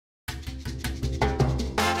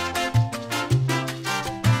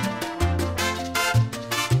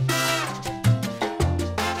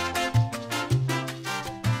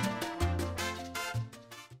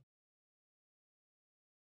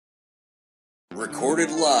Recorded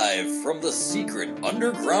live from the secret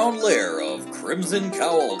underground lair of Crimson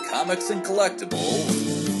Cowl Comics and Collectibles,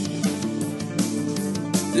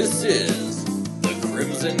 this is the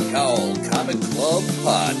Crimson Cowl Comic Club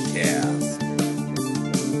Podcast.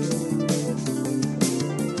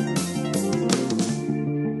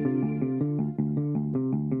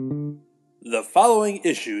 The following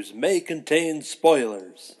issues may contain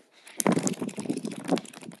spoilers.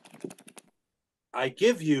 I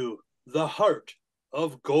give you the heart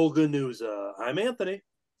of Golganuza. I'm Anthony.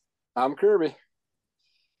 I'm Kirby.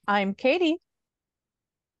 I'm Katie.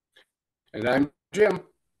 And I'm Jim.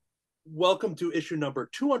 Welcome to issue number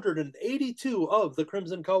 282 of the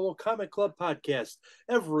Crimson Cowl Comic Club Podcast.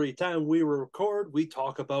 Every time we record, we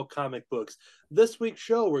talk about comic books. This week's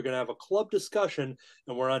show, we're going to have a club discussion,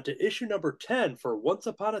 and we're on to issue number 10 for Once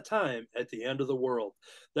Upon a Time at the End of the World.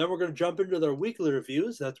 Then we're going to jump into their weekly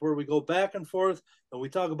reviews. That's where we go back and forth, and we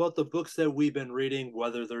talk about the books that we've been reading,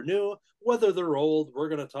 whether they're new, whether they're old. We're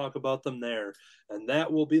going to talk about them there. And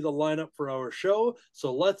that will be the lineup for our show.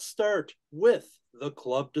 So let's start with the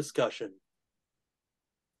club discussion.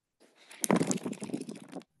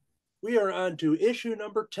 We are on to issue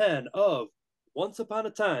number 10 of Once Upon a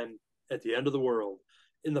Time at the End of the World.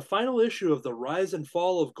 In the final issue of The Rise and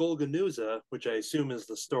Fall of Golganuza, which I assume is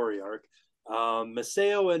the story arc,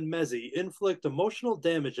 Maseo and Mezzi inflict emotional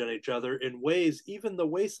damage on each other in ways even the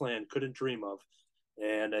Wasteland couldn't dream of.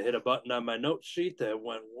 And I hit a button on my note sheet that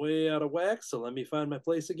went way out of whack, so let me find my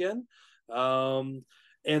place again.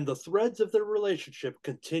 And the threads of their relationship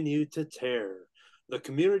continue to tear. The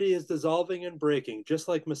community is dissolving and breaking, just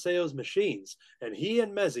like Maseo's machines, and he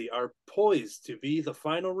and Mezzi are poised to be the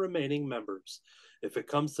final remaining members. If it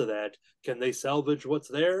comes to that, can they salvage what's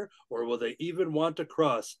there, or will they even want to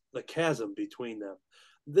cross the chasm between them?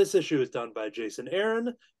 This issue is done by Jason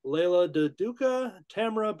Aaron, Leila De Duca,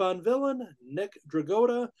 Tamara Bonvillain, Nick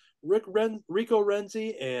Dragotta, Rico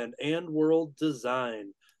Renzi, and World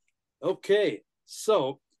Design. Okay,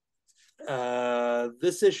 so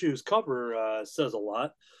this issue's cover says a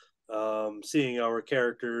lot. Seeing our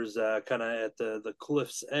characters kind of at the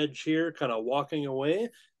cliff's edge here, kind of walking away,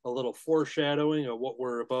 a little foreshadowing of what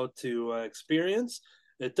we're about to experience.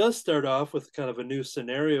 It does start off with kind of a new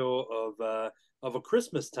scenario of a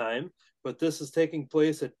Christmas time, but this is taking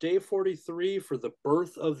place at day 43 for the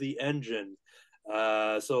birth of the engine.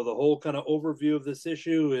 So the whole kind of overview of this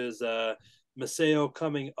issue is Maseo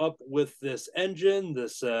coming up with this engine,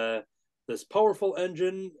 this powerful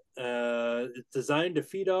engine designed to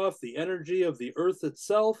feed off the energy of the Earth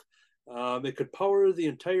itself. It could power the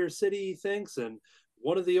entire city, he thinks, and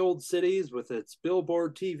one of the old cities with its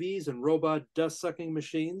billboard TVs and robot dust-sucking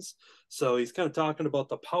machines. So he's kind of talking about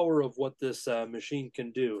the power of what this machine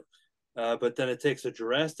can do. But then it takes a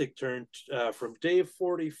drastic turn from day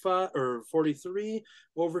 45 or 43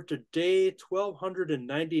 over to day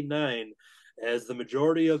 1299, as the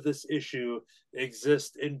majority of this issue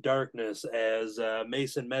exists in darkness, as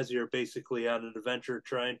Mace and Mezzi are basically on an adventure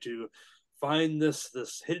trying to find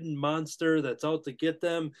this hidden monster that's out to get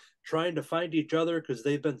them, trying to find each other because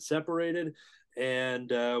they've been separated.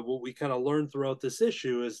 And what we kind of learned throughout this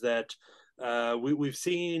issue is that we've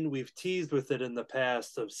teased with it in the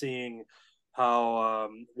past of seeing how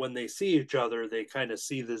when they see each other, they kind of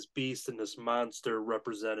see this beast and this monster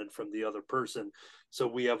represented from the other person. So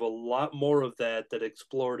we have a lot more of that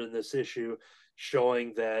explored in this issue,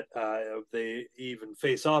 showing that they even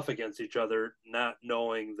face off against each other, not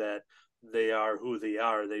knowing that they are who they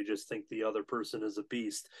are. They just think the other person is a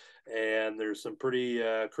beast. And there's some pretty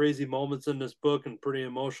crazy moments in this book and pretty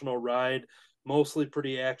emotional ride, mostly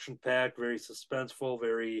pretty action-packed, very suspenseful,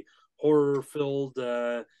 very horror-filled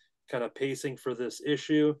kind of pacing for this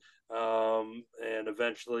issue, and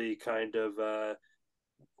eventually kind of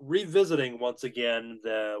revisiting once again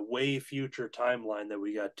the way future timeline that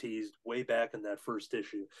we got teased way back in that first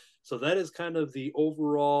issue. So that is kind of the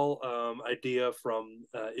overall idea from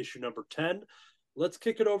issue number 10. Let's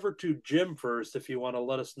kick it over to Jim first, if you want to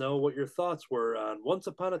let us know what your thoughts were on Once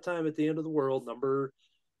Upon a Time at the End of the World, number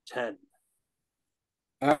 10.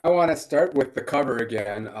 I want to start with the cover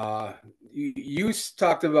again. You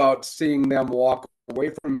talked about seeing them walk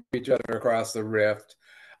away from each other across the rift.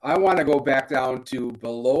 I want to go back down to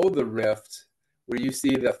below the rift where you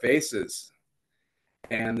see the faces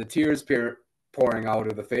and the tears pouring out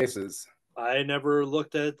of the faces. I never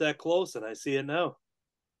looked at it that close, and I see it now.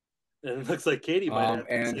 And it looks like Katie might have.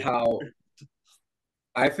 And how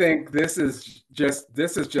I think this is just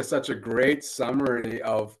such a great summary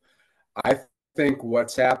of, I think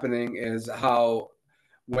what's happening is how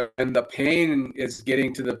when the pain is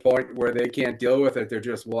getting to the point where they can't deal with it, they're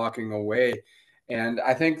just walking away. And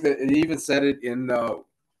I think that it even said it in the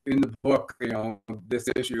book, this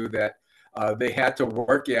issue that they had to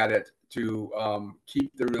work at it to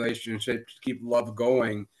keep the relationship, keep love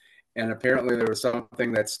going. And apparently there was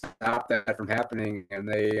something that stopped that from happening, and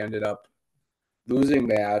they ended up losing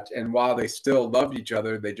that. And while they still loved each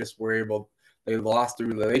other, they lost the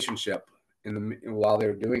relationship while they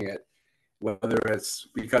were doing it, whether it's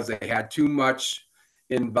because they had too much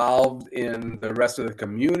involved in the rest of the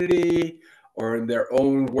community or in their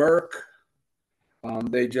own work.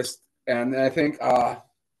 And I think I'm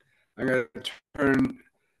going to turn,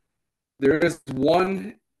 there is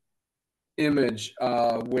one image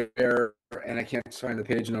where, and I can't find the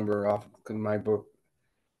page number off of my book,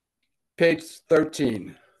 page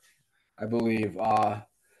 13, I believe,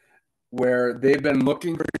 where they've been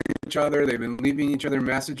looking for each other, they've been leaving each other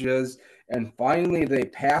messages, and finally they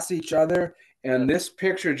pass each other. And this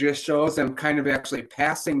picture just shows them kind of actually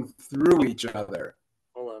passing through each other.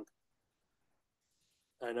 Hold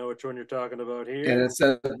on. I know which one you're talking about here. And it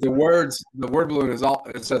says the word balloon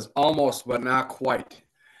it says almost, but not quite.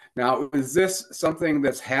 Now, is this something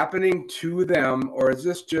that's happening to them, or is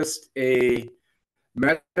this just a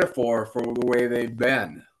metaphor for the way they've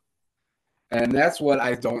been? And that's what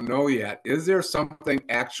I don't know yet. Is there something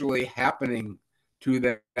actually happening to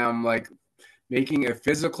them, like making a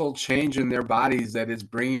physical change in their bodies that is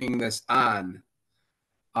bringing this on,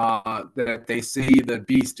 that they see the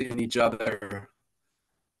beast in each other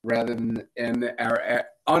rather than, and are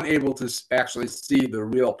unable to actually see the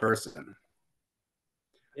real person?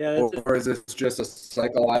 Yeah, or is this just a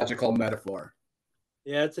psychological metaphor?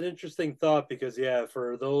 Yeah, it's an interesting thought because,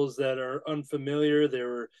 for those that are unfamiliar, they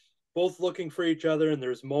were both looking for each other, and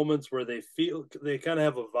there's moments where they kind of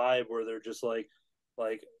have a vibe where they're just like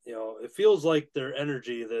it feels like their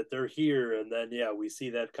energy that they're here, and then we see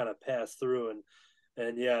that kind of pass through,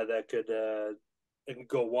 and that could it can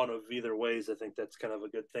go one of either ways. I think that's kind of a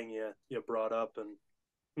good thing you brought up,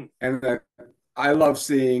 and I love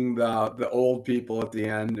seeing the old people at the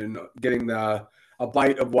end and getting a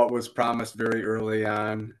bite of what was promised very early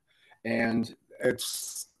on, and it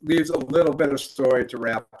leaves a little bit of story to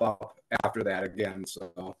wrap up after that again.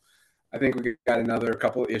 So I think we got another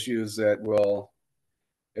couple of issues that will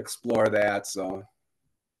explore that. So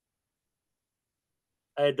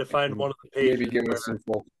I had to find one of the pages. Maybe give us some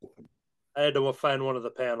full. I had to find one of the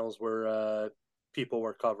panels where people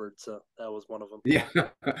were covered, so that was one of them. Yeah.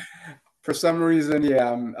 For some reason,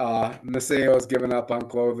 Maceo's given up on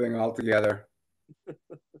clothing altogether.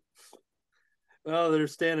 Well, they're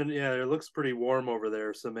standing. Yeah, it looks pretty warm over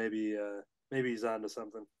there, so maybe he's onto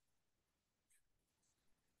something.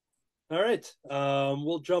 All right,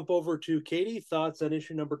 we'll jump over to Katie. Thoughts on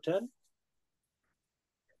issue number 10?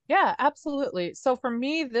 Yeah, absolutely. So for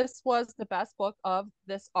me, this was the best book of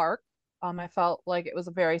this arc. I felt like it was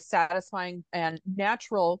a very satisfying and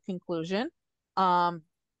natural conclusion.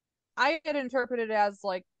 I had interpreted it as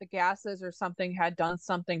like the gases or something had done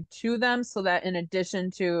something to them, so that in addition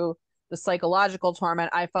to the psychological torment,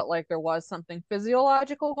 I felt like there was something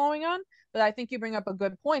physiological going on. But I think you bring up a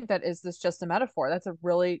good point. That is this just a metaphor? That's a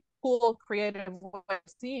really cool, creative way of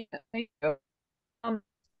seeing it. Thank you.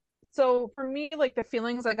 So for me, like the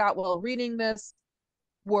feelings I got while reading this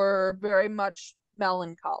were very much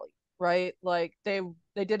melancholy, right? Like they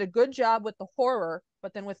did a good job with the horror,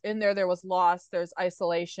 but then within there was loss, there's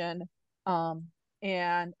isolation.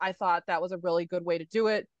 And I thought that was a really good way to do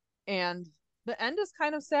it. And the end is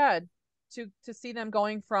kind of sad to see them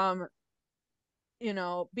going from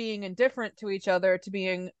being indifferent to each other to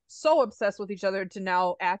being so obsessed with each other to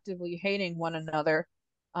now actively hating one another.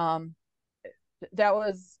 That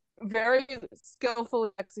was very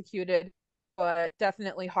skillfully executed, but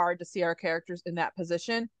definitely hard to see our characters in that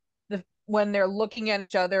position. When they're looking at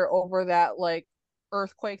each other over that like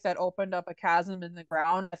earthquake that opened up a chasm in the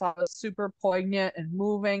ground, I thought it was super poignant and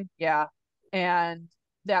moving. Yeah. And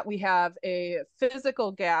that we have a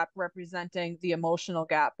physical gap representing the emotional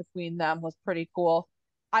gap between them was pretty cool.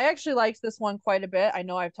 I actually liked this one quite a bit. I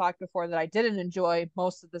know I've talked before that I didn't enjoy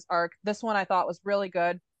most of this arc. This one I thought was really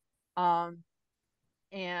good.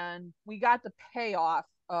 And we got the payoff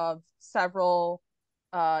of several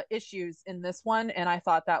issues in this one, and I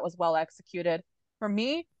thought that was well executed. For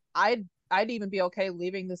me, I'd even be okay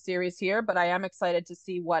leaving the series here, but I am excited to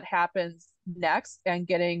see what happens next and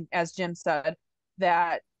getting, as Jim said,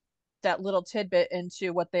 that little tidbit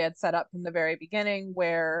into what they had set up from the very beginning,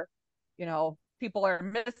 where people are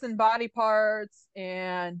missing body parts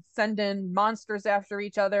and sending monsters after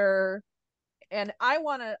each other. And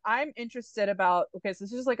I'm interested about, okay, so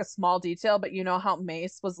this is like a small detail, but you know how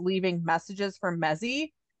Mace was leaving messages for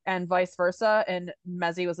Mezzy and vice versa, and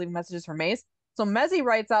Mezzy was leaving messages for Mace. So So Mezzy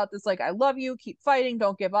writes out this like, I love you, keep fighting,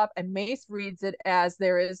 don't give up. And Mace reads it as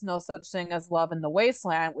there is no such thing as love in the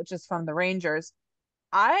wasteland, which is from the Rangers.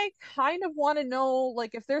 I kind of want to know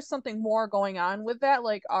like if there's something more going on with that.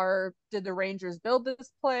 Like, did the Rangers build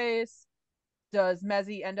this place? Does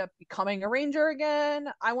Mezzy end up becoming a Ranger again?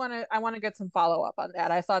 I want to get some follow up on that.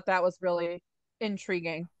 I thought that was really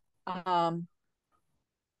intriguing. Yeah,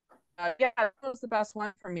 that was the best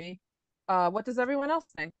one for me. What does everyone else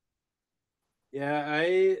think? Yeah,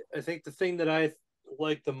 I think the thing that I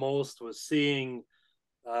liked the most was seeing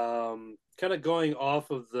kind of going off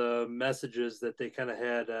of the messages that they kind of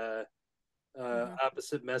had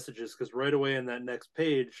opposite messages, because right away in that next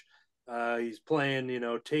page he's playing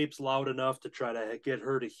tapes loud enough to try to get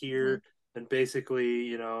her to hear, and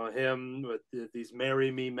basically him with these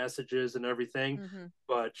marry me messages and everything,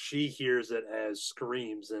 but she hears it as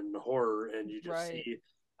screams and horror, and you just see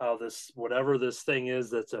how this whatever this thing is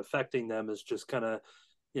that's affecting them is just kind of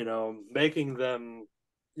making them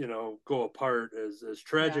go apart. As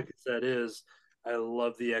tragic as that is, I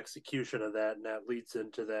love the execution of that, and that leads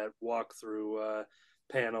into that walkthrough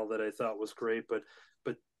panel that I thought was great. But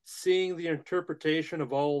seeing the interpretation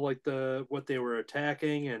of all like what they were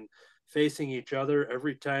attacking and facing each other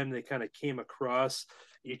every time they kind of came across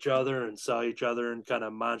each other and saw each other in kind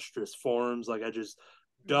of monstrous forms, like I just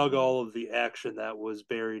dug all of the action that was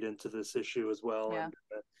buried into this issue as well. Yeah.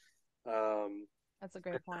 And that's a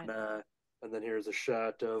great point. And then here's a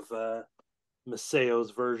shot of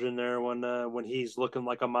Maceo's version there when he's looking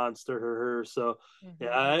like a monster or her. So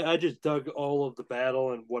yeah, I just dug all of the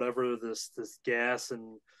battle and whatever this gas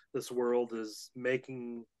and this world is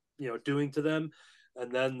making, doing to them,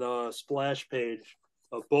 and then the splash page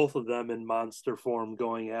of both of them in monster form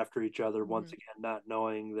going after each other once again, not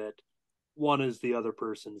knowing that one is the other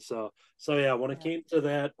person. So yeah, when it came to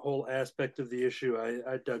that whole aspect of the issue,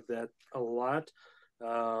 I dug that a lot.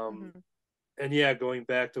 And yeah, going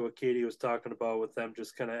back to what Katie was talking about with them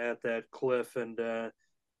just kind of at that cliff, and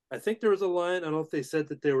I think there was a line, I don't know if they said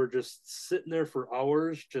that they were just sitting there for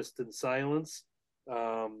hours just in silence.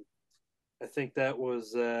 I think that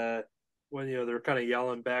was when they're kind of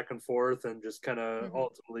yelling back and forth and just kind of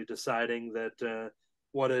ultimately deciding that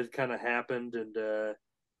what had kind of happened, and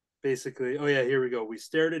basically, oh yeah, here we go. We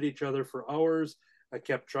stared at each other for hours. I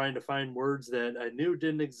kept trying to find words that I knew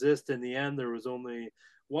didn't exist. In the end, there was only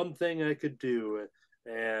one thing I could do,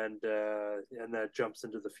 and that jumps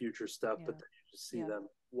into the future stuff. But then you just see them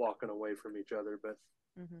walking away from each other. But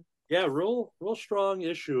yeah, real strong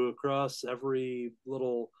issue across every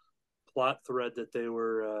little plot thread that they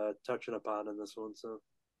were touching upon in this one. So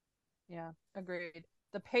yeah, agreed.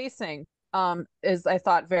 The pacing is, I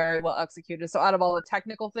thought, very well executed. So out of all the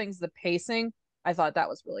technical things, the pacing, I thought that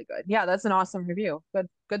was really good. Yeah, that's an awesome review.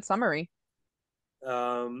 Good summary.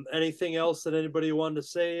 Anything else that anybody wanted to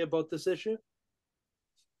say about this issue?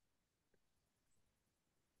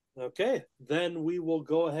 Okay, then we will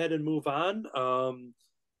go ahead and move on.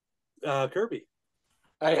 Kirby.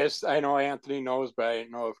 I know Anthony knows, but I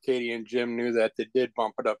didn't know if Katie and Jim knew that they did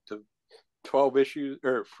bump it up to 12 issues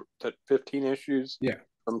or to 15 issues. Yeah.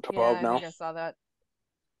 From 12 now. I think I saw that.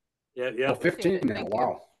 Yeah. Oh, 15 now.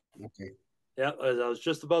 Wow. Okay. Yeah, as I was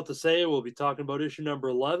just about to say, we'll be talking about issue number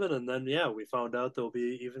 11, and then we found out there'll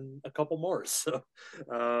be even a couple more. So,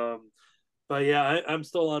 but yeah, I'm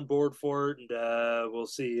still on board for it, and we'll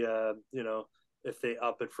see, if they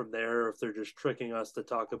up it from there, or if they're just tricking us to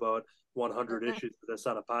talk about 100 issues of this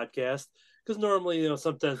on a podcast. Because normally,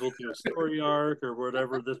 sometimes we'll do a story arc or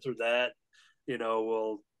whatever, this or that.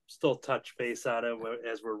 We'll still touch base on it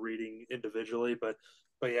as we're reading individually, but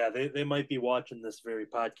yeah, they might be watching this very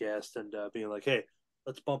podcast and being like, hey,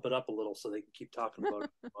 let's bump it up a little so they can keep talking about it.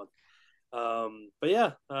 But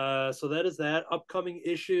yeah, so that is that. Upcoming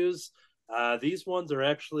issues. These ones are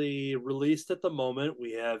actually released at the moment.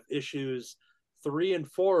 We have issues 3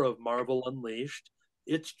 and 4 of Marvel Unleashed.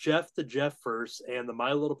 It's Jeff the Jeff-verse and the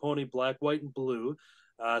My Little Pony Black, White, and Blue.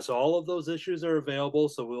 So all of those issues are available.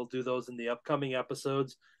 So we'll do those in the upcoming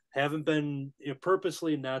episodes. Haven't been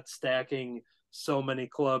purposely not stacking so many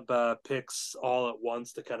club picks all at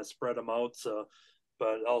once to kind of spread them out. So,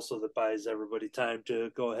 but also that buys everybody time to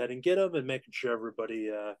go ahead and get them, and making sure everybody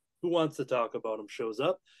who wants to talk about them shows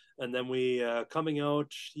up. And then we coming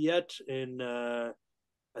out yet in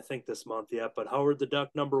I think this month yet, but Howard the Duck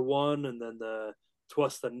 #1, and then the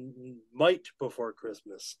Twas the Might Before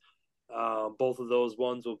Christmas. Both of those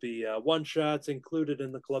ones will be one shots included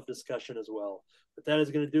in the club discussion as well. But that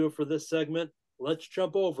is going to do it for this segment. Let's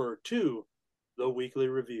jump over to the weekly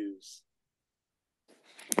reviews.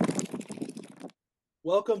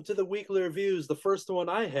 Welcome to the weekly reviews. The first one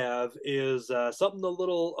I have is something a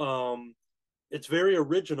little it's very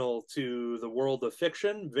original to the world of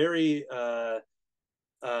fiction. Very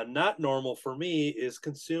not normal for me is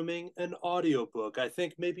consuming an audiobook. I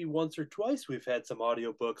think maybe once or twice we've had some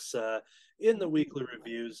audiobooks in the weekly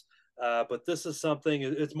reviews, but this is something,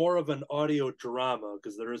 it's more of an audio drama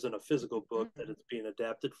because there isn't a physical book that it's being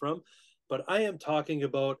adapted from. But I am talking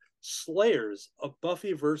about Slayers, a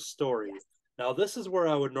Buffyverse story. Yes. Now, this is where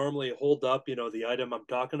I would normally hold up, the item I'm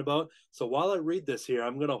talking about. So while I read this here,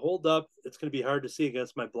 I'm going to hold up. It's going to be hard to see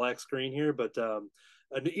against my black screen here, but an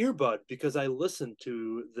earbud, because I listened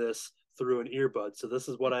to this through an earbud. So this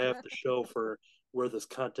is what I have to show for where this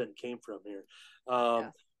content came from here.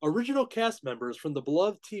 Yes. Original cast members from the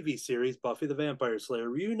beloved TV series Buffy the Vampire Slayer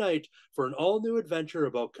reunite for an all-new adventure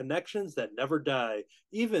about connections that never die,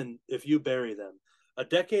 even if you bury them. A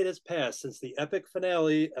decade has passed since the epic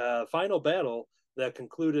final battle that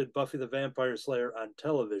concluded Buffy the Vampire Slayer on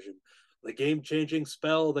television. The game-changing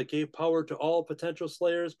spell that gave power to all potential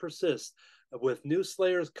Slayers persists. With new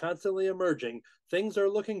Slayers constantly emerging, things are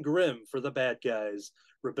looking grim for the bad guys.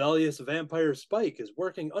 Rebellious vampire Spike is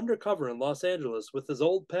working undercover in Los Angeles with his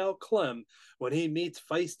old pal Clem when he meets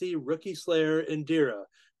feisty rookie Slayer Indira,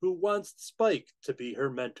 who wants Spike to be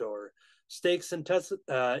her mentor. Stakes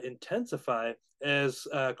intensify as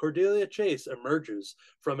Cordelia Chase emerges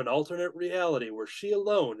from an alternate reality where she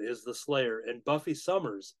alone is the Slayer and Buffy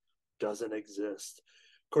Summers doesn't exist.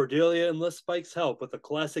 Cordelia enlists Spike's help with the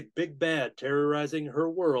classic big bad terrorizing her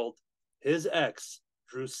world, his ex,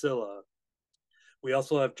 Drusilla. We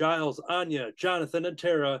also have Giles, Anya, Jonathan, and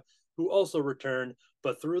Tara, who also return,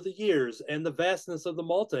 but through the years and the vastness of the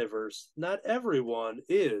multiverse, not everyone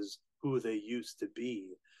is who they used to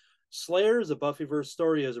be. Slayers, a Buffyverse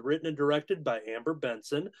story, is written and directed by Amber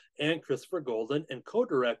Benson and Christopher Golden, and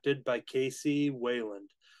co-directed by Casey Wayland.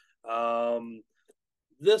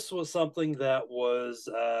 This was something that was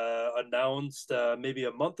announced maybe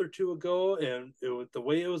a month or two ago, and the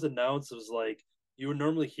way it was announced, it was like, you would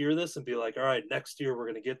normally hear this and be like, all right, next year we're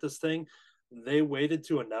going to get this thing. They waited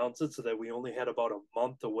to announce it so that we only had about a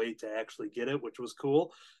month to wait to actually get it, which was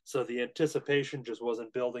cool. So the anticipation just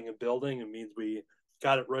wasn't building and building. It means we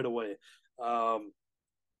got it right away.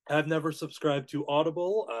 I've never subscribed to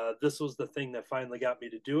Audible. This was the thing that finally got me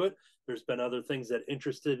to do it. There's been other things that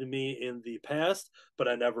interested me in the past, but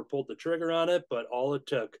I never pulled the trigger on it. But all it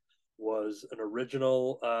took was an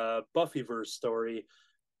original Buffyverse story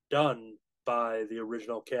done by the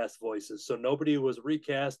original cast voices. So nobody was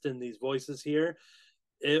recast in these voices here.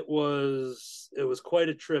 It was quite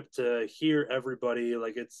a trip to hear everybody.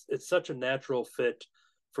 Like it's such a natural fit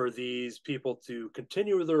for these people to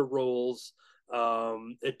continue their roles.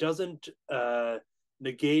 It doesn't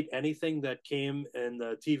negate anything that came in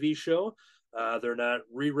the TV show. They're not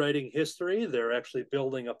rewriting history. They're actually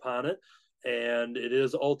building upon it. And it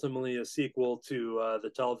is ultimately a sequel to the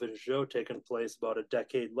television show taking place about a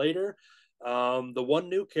decade later. The one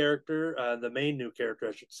new character, the main new character,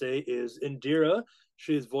 I should say, is Indira.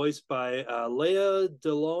 She's voiced by Leah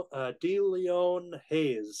DeLeon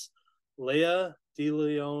Hayes. Leah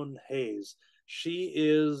DeLeon Hayes. She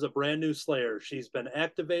is a brand new Slayer. She's been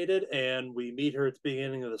activated, and we meet her at the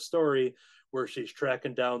beginning of the story where she's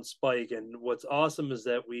tracking down Spike. And what's awesome is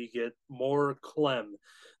that we get more Clem.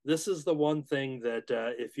 This is the one thing that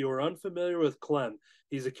if you are unfamiliar with Clem,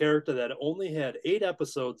 he's a character that only had 8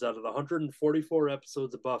 episodes out of the 144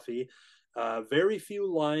 episodes of Buffy. Very few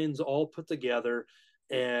lines all put together.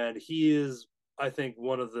 And he is, I think,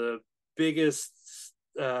 one of the biggest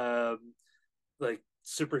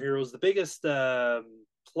superheroes, the biggest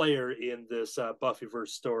player in this Buffyverse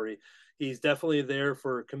story. He's definitely there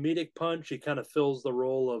for comedic punch. He kind of fills the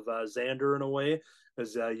role of Xander in a way,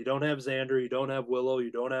 because you don't have Xander, you don't have Willow,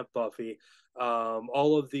 you don't have Buffy.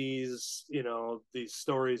 All of these, these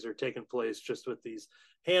stories are taking place just with these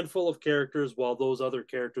handful of characters, while those other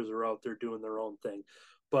characters are out there doing their own thing.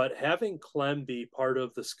 But having Clem be part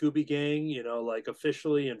of the Scooby Gang, like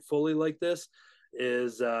officially and fully like this,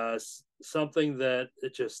 is something that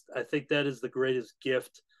I think that is the greatest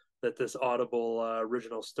gift that this Audible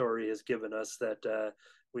original story has given us that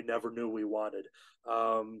we never knew we wanted.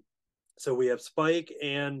 So we have Spike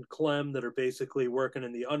and Clem that are basically working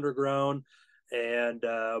in the underground, and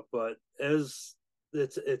but as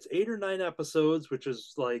it's 8 or 9 episodes, which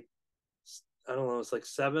is like, I don't know, it's like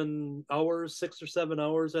 7 hours, 6 or 7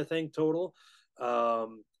 hours, I think, total.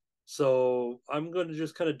 So I'm going to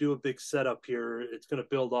just kind of do a big setup here. It's going to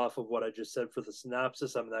build off of what I just said for the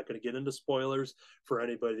synopsis. I'm not going to get into spoilers for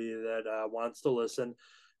anybody that wants to listen.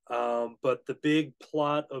 But the big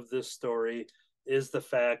plot of this story is the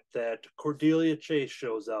fact that Cordelia Chase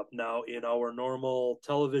shows up. Now, in our normal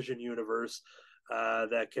television universe,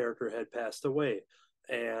 that character had passed away.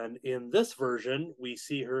 And in this version, we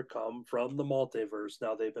see her come from the multiverse.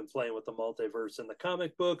 Now, they've been playing with the multiverse in the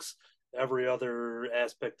comic books. Every other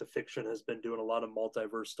aspect of fiction has been doing a lot of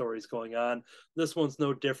multiverse stories going on. This one's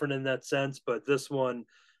no different in that sense, but this one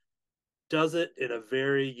does it in a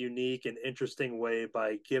very unique and interesting way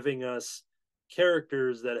by giving us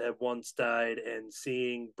characters that have once died and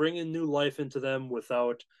bringing new life into them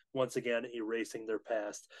without once again erasing their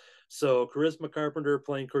past. So Charisma Carpenter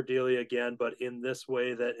playing Cordelia again, but in this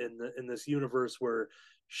way, that in this universe where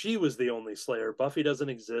she was the only Slayer. Buffy doesn't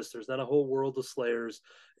exist. There's not a whole world of Slayers,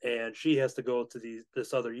 and she has to go to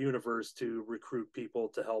this other universe to recruit people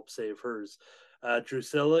to help save hers.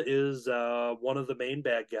 Drusilla is one of the main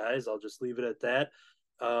bad guys. I'll just leave it at that.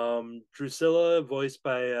 Drusilla, voiced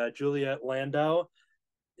by Juliet Landau,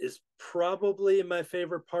 is probably my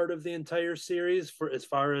favorite part of the entire series, for as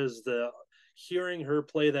far as hearing her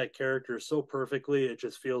play that character so perfectly. It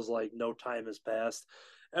just feels like no time has passed.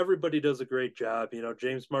 Everybody does a great job.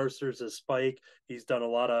 James Marsters as Spike. He's done a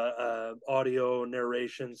lot of audio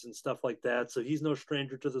narrations and stuff like that, so he's no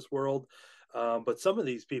stranger to this world. But some of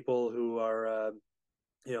these people who are,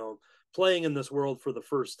 playing in this world for the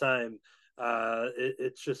first time,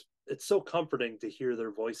 it's so comforting to hear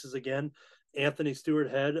their voices again. Anthony Stewart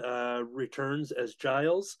Head returns as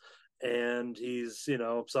Giles, and he's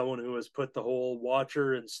someone who has put the whole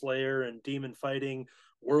Watcher and Slayer and demon fighting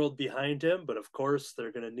world behind him, but of course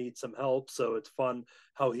they're going to need some help, so it's fun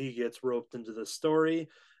how he gets roped into the story.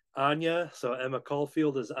 Anya, so Emma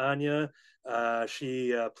Caulfield is Anya.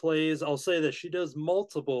 She plays, I'll say that she does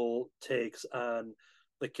multiple takes on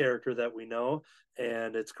the character that we know,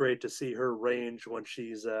 and it's great to see her range when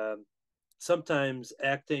she's sometimes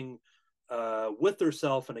acting with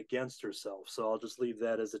herself and against herself. So I'll just leave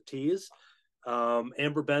that as a tease.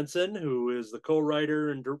 Amber Benson, who is the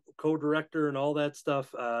co-writer and co-director and all that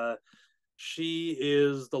stuff, she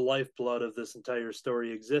is the lifeblood of this entire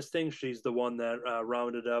story existing. She's the one that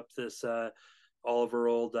rounded up this all of her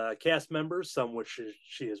old cast members, some which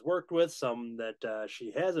she has worked with, some that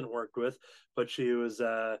she hasn't worked with, but she was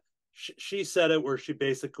she said it where she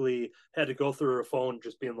basically had to go through her phone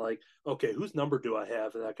just being like, okay, whose number do I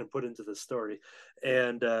have that I can put into this story?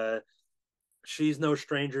 And she's no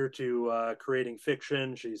stranger to creating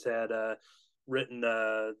fiction. She's had written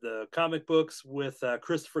the comic books with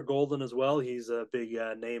Christopher Golden as well. He's a big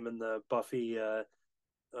name in the Buffy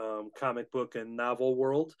comic book and novel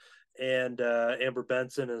world. And Amber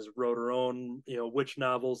Benson has wrote her own, witch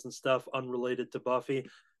novels and stuff unrelated to Buffy.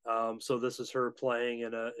 So this is her playing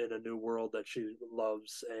in a new world that she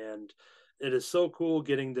loves, and it is so cool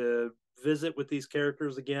getting to visit with these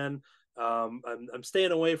characters again. I'm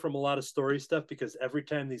staying away from a lot of story stuff because every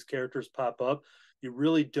time these characters pop up, you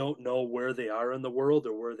really don't know where they are in the world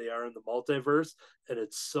or where they are in the multiverse, and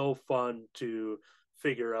it's so fun to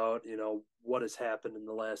figure out, what has happened in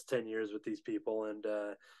the last 10 years with these people. And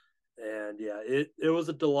yeah, it was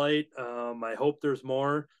a delight. I hope there's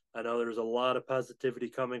more. I know there's a lot of positivity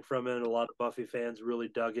coming from it. A lot of Buffy fans really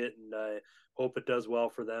dug it, and I hope it does well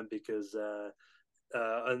for them because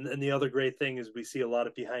and the other great thing is we see a lot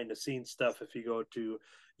of behind the scenes stuff. If you go to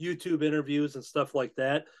YouTube interviews and stuff like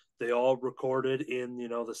that, they all recorded in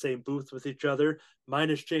the same booth with each other,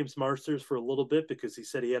 minus James Marsters for a little bit because he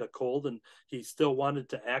said he had a cold and he still wanted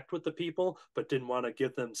to act with the people but didn't want to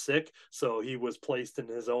get them sick, so he was placed in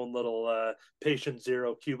his own little patient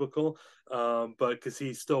zero cubicle, but because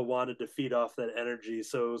he still wanted to feed off that energy.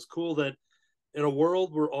 So it was cool that in a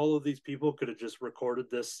world where all of these people could have just recorded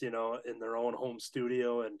this, in their own home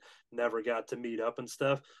studio and never got to meet up and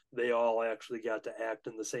stuff, they all actually got to act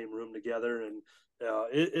in the same room together. And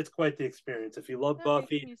it's quite the experience. If you love That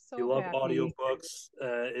Buffy, makes me so you love happy. audiobooks,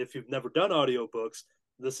 if you've never done audiobooks,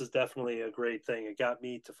 this is definitely a great thing. It got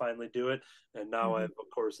me to finally do it. And now I've, of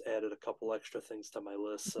course, added a couple extra things to my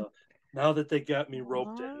list. So now that they got me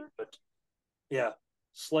roped in, but yeah,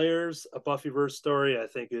 Slayers, a Buffyverse story, I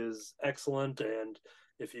think is excellent. And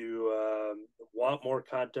if you want more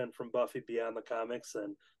content from Buffy beyond the comics,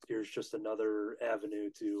 then here's just another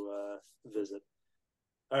avenue to visit.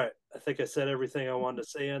 All right, I think I said everything I wanted to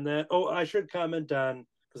say on that. Oh, I should comment on,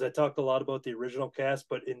 because I talked a lot about the original cast,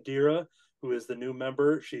 but Indira, who is the new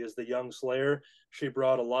member, she is the young Slayer. She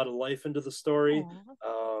brought a lot of life into the story.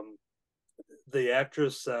 The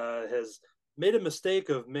actress has made a mistake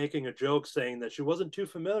of making a joke saying that she wasn't too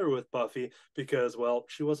familiar with Buffy because, well,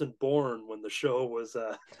 she wasn't born when the show was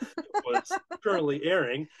currently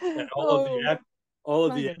airing, and all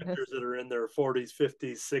of the actors that are in their 40s,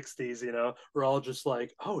 50s, 60s, were all just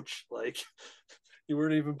like, ouch, like, You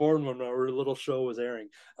weren't even born when our little show was airing.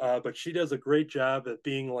 But she does a great job at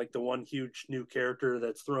being like the one huge new character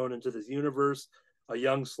that's thrown into this universe. A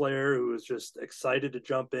young Slayer who is just excited to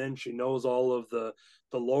jump in. She knows all of the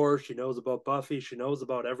lore. She knows about Buffy. She knows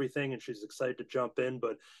about everything, and she's excited to jump in.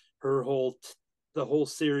 But her the whole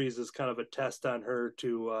series is kind of a test on her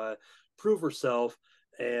to prove herself,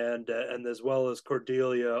 and as well as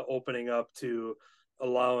Cordelia opening up to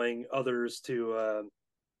allowing others to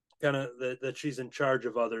kind of that she's in charge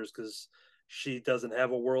of others because she doesn't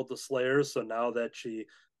have a world of Slayers. So now that she,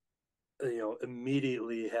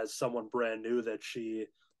 immediately has someone brand new that she,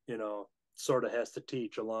 sort of has to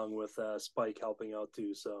teach, along with Spike helping out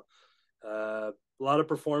too. So a lot of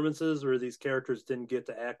performances where these characters didn't get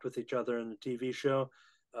to act with each other in the TV show.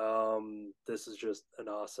 This is just an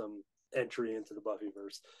awesome entry into the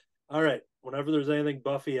Buffyverse. All right. Whenever there's anything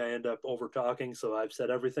Buffy, I end up over talking. So I've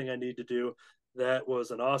said everything I need to do. That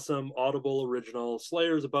was an awesome Audible original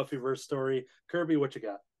Slayers, a Buffyverse story. Kirby, what you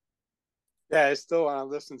got? Yeah, I still want to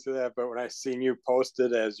listen to that, but when I seen you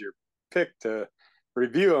posted as your pick to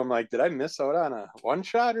review, I'm like, did I miss out on a one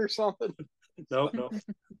shot or something? No.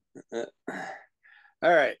 All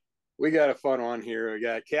right. We got a fun one here. We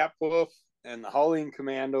got Capwolf and the Howling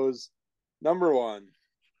Commandos, #1.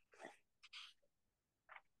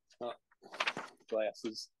 Oh,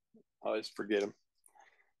 glasses. I always forget them.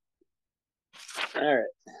 All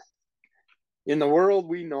right. In the world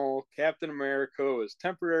we know, Captain America was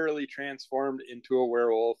temporarily transformed into a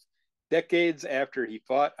werewolf decades after he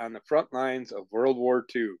fought on the front lines of World War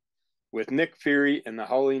II with Nick Fury and the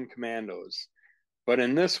Howling Commandos. But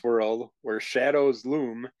in this world, where shadows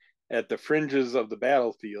loom at the fringes of the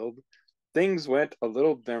battlefield, things went a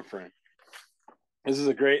little different. This is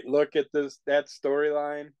a great look at that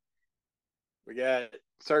storyline. We got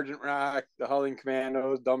Sergeant Rock, the Howling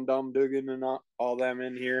Commandos, Dum Dum Dugan, and all them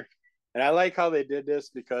in here. And I like how they did this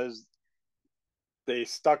because they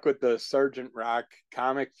stuck with the Sergeant Rock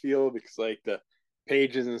comic feel, because like the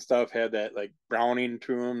pages and stuff had that like browning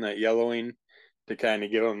to them, that yellowing, to kind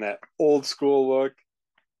of give them that old school look.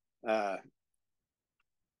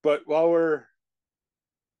 But while we're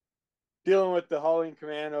dealing with the Howling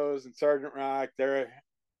Commandos and Sergeant Rock, they're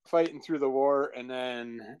fighting through the war, and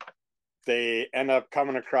then they end up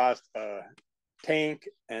coming across a tank,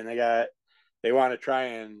 and they want to try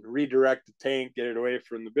and redirect the tank, get it away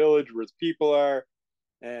from the village where the people are.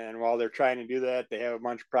 And while they're trying to do that, they have a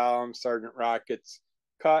bunch of problems. Sergeant Rock gets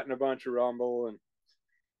caught in a bunch of rumble and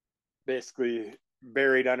basically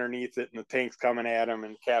buried underneath it, and the tank's coming at him,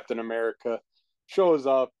 and Captain America shows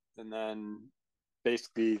up and then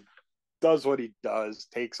basically does what he does,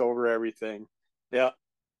 takes over everything. Yeah.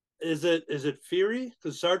 Is it Fury?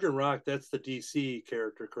 Because Sergeant Rock, that's the DC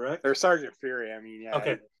character, correct? Or Sergeant Fury, I mean, yeah.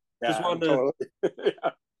 Okay. Yeah,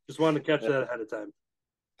 just wanted to catch that ahead of time.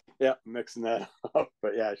 Yeah, mixing that up.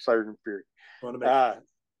 But yeah, Sergeant Fury.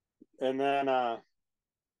 And then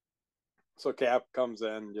so Cap comes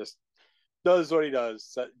in, just does what he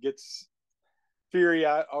does, gets Fury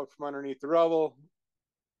out from underneath the rubble,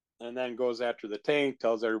 and then goes after the tank,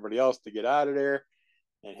 tells everybody else to get out of there,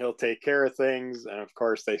 and he'll take care of things. And of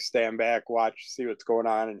course, they stand back, watch, see what's going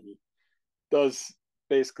on, and he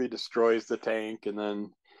basically destroys the tank, and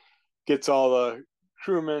then gets all the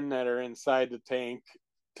crewmen that are inside the tank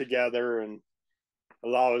together and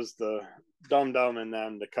allows the Dum Dum and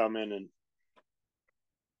them to come in and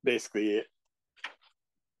basically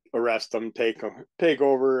arrest them, take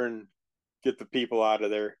over, and get the people out of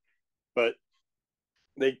there. But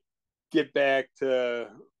they get back to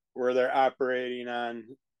where they're operating on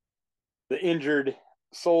the injured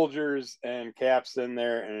soldiers, and Cap's in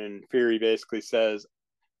there, and Fury basically says,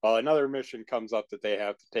 well, another mission comes up that they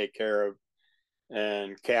have to take care of,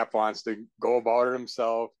 and Cap wants to go about it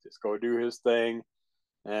himself, just go do his thing.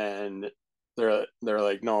 And they're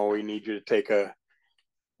like, no, we need you to take a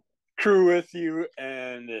crew with you.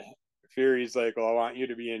 And Fury's like, well, I want you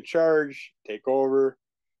to be in charge, take over.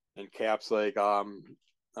 And Cap's like, I'm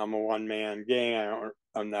a one-man gang,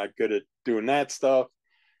 I'm not good at doing that stuff.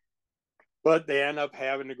 But they end up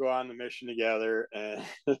having to go on the mission together, and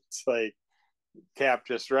it's like Cap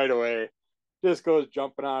just right away just goes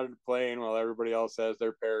jumping out of the plane while everybody else has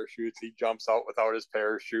their parachutes. He jumps out without his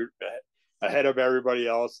parachute ahead of everybody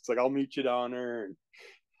else. It's like, I'll meet you down there. And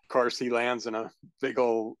of course, he lands in a big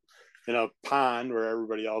old, in a pond where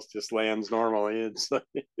everybody else just lands normally. It's like,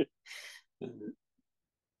 it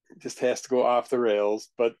just has to go off the rails.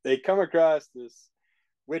 But they come across this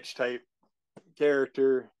witch type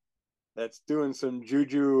character that's doing some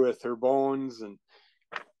juju with her bones and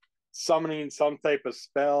summoning some type of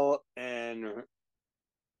spell, and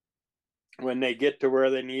when they get to where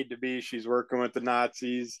they need to be, she's working with the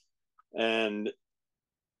Nazis, and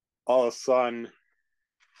all of a sudden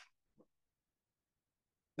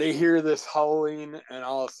they hear this howling, and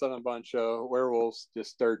all of a sudden a bunch of werewolves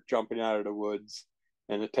just start jumping out of the woods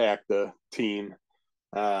and attack the team.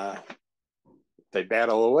 They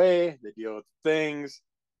battle away, they deal with things,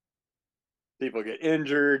 people get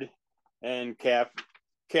injured, and Cap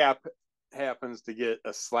happens to get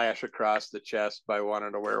a slash across the chest by one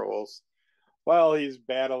of the werewolves while he's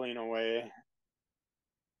battling away.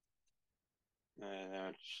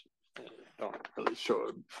 And don't really show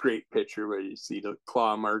a great picture, but you see the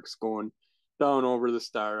claw marks going down over the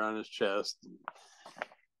star on his chest.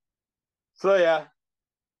 So yeah,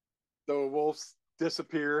 the wolves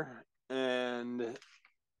disappear, and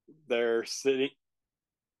they're sitting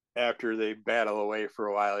after they battle away for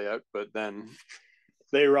a while yet, but then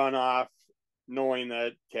they run off knowing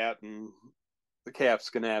that the Cap's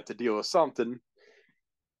gonna have to deal with something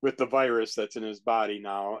with the virus that's in his body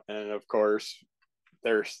now. And of course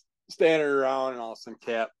they're standing around, and all of a sudden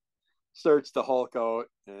Cap starts to hulk out,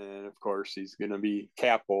 and of course he's gonna be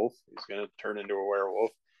Capwolf. He's gonna turn into a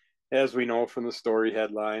werewolf, as we know from the story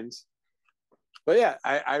headlines. But yeah,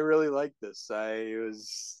 I really like this. I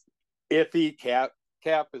was iffy. Cap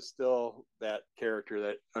is still that character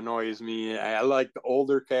that annoys me. I like the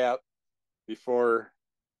older Cap before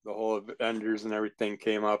the whole Avengers and everything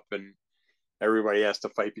came up, and everybody has to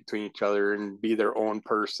fight between each other and be their own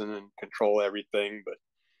person and control everything. But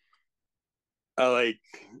I like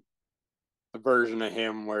the version of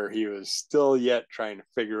him where he was still yet trying to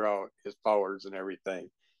figure out his powers and everything.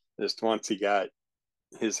 Just once he got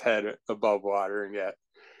his head above water and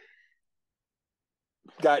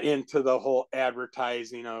got into the whole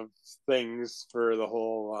advertising of things for the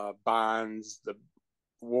whole bonds, the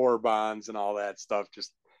war bonds and all that stuff,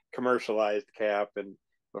 just commercialized Cap. And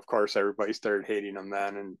of course everybody started hating him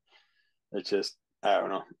then, and it's just, I don't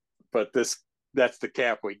know. But that's the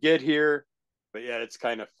Cap we get here. But yeah, it's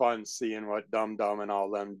kind of fun seeing what Dum Dum and all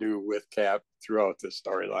them do with Cap throughout this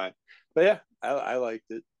storyline. But yeah, I liked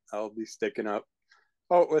it. I'll be sticking up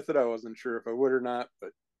out with it. I wasn't sure if I would or not,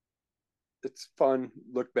 but it's fun.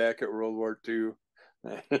 Look back at World War II.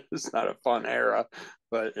 It's not a fun era,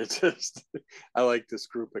 but it's just, I like this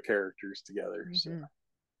group of characters together. So.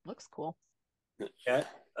 Looks cool. Yeah,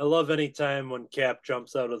 I love any time when Cap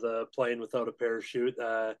jumps out of the plane without a parachute.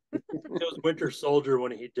 It was Winter Soldier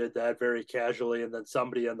when he did that very casually, and then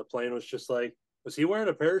somebody on the plane was just like, "Was he wearing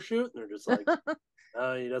a parachute?" And they're just like,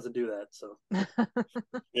 he doesn't do that. So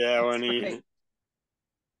yeah, when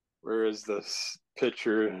where is this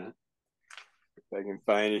picture? If I can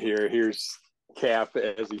find it here. Here's Cap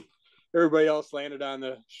as everybody else landed on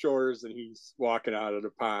the shores, and he's walking out of the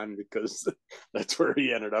pond because that's where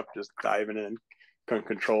he ended up, just diving in. Couldn't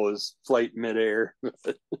control his flight midair.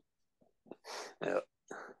 Yeah.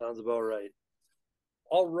 Sounds about right.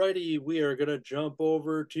 Alrighty, we are gonna jump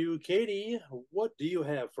over to Katie. What do you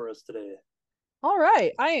have for us today? All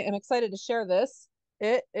right, I am excited to share this.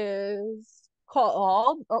 It is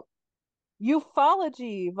called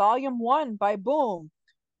UFOlogy Volume 1 by Boom.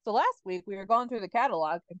 So last week we were going through the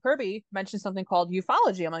catalog, and Kirby mentioned something called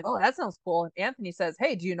UFOlogy. I'm like, oh, that sounds cool. And Anthony says,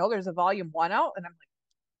 hey, do you know there's a Volume 1 out? And I'm like,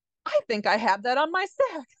 I think I have that on my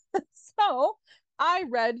stack. So I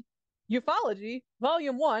read UFOlogy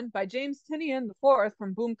Volume 1 by James Tynion IV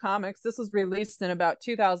from Boom Comics. This was released in about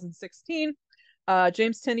 2016.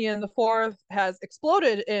 James Tynion IV has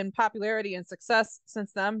exploded in popularity and success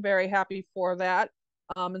since then. Very happy for that.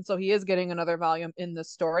 And so he is getting another volume in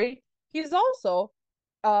this story. He's also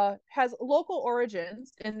has local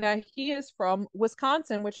origins in that he is from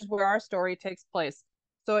Wisconsin, which is where our story takes place.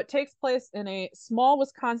 So it takes place in a small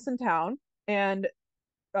Wisconsin town, and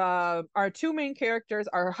our two main characters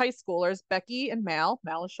are high schoolers, Becky and Mal.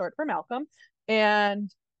 Mal is short for Malcolm,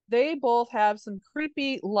 and they both have some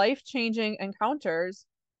creepy, life-changing encounters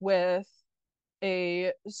with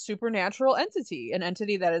a supernatural entity, an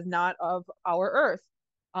entity that is not of our Earth.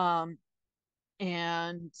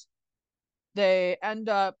 And they end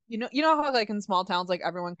up, you know how like in small towns, like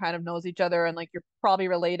everyone kind of knows each other and like you're probably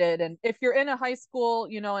related. And if you're in a high school,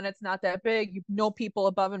 and it's not that big, you know people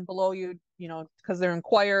above and below you, because they're in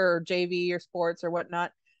choir or JV or sports or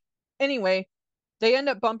whatnot. Anyway, they end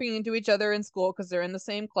up bumping into each other in school because they're in the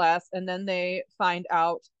same class, and then they find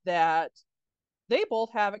out that they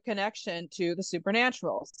both have a connection to the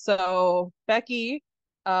supernatural. So Becky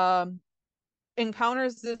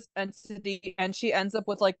encounters this entity, and she ends up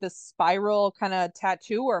with like this spiral kind of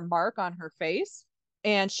tattoo or mark on her face,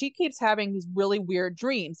 and she keeps having these really weird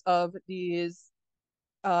dreams of these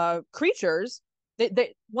creatures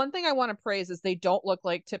they one thing I want to praise is they don't look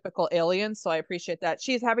like typical aliens, so I appreciate that.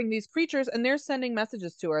 She's having these creatures and they're sending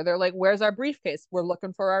messages to her. They're like, "Where's our briefcase? We're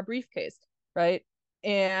looking for our briefcase," right?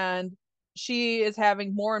 And she is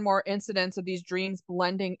having more and more incidents of these dreams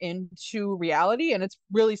blending into reality, and it's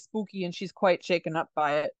really spooky, and she's quite shaken up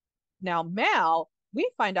by it. Now, Mal, we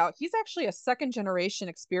find out he's actually a second generation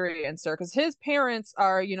experiencer because his parents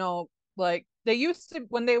are, like they used to,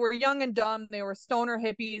 when they were young and dumb, they were stoner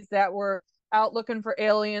hippies that were out looking for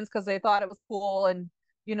aliens because they thought it was cool, and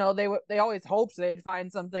they always hoped they'd find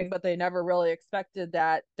something, but they never really expected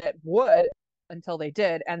that would, until they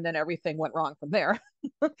did, and then everything went wrong from there.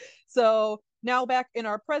 So now back in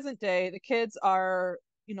our present day, the kids are,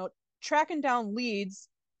 tracking down leads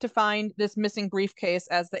to find this missing briefcase,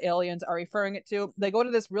 as the aliens are referring it to. They go to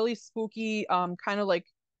this really spooky, kind of like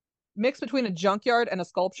mix between a junkyard and a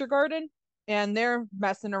sculpture garden, and they're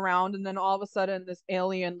messing around, and then all of a sudden this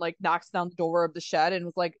alien like knocks down the door of the shed and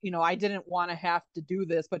was like, I didn't want to have to do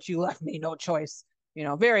this, but you left me no choice.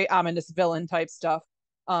 Very ominous villain type stuff.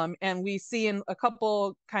 And we see in a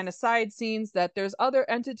couple kind of side scenes that there's other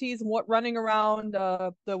entities running around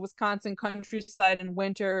the Wisconsin countryside in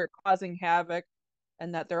winter causing havoc,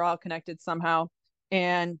 and that they're all connected somehow.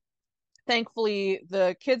 And thankfully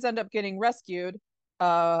the kids end up getting rescued,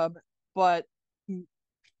 but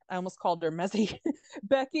I almost called her Mezzy.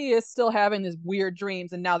 Becky is still having these weird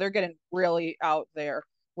dreams, and now they're getting really out there,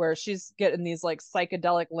 where she's getting these like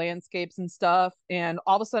psychedelic landscapes and stuff, and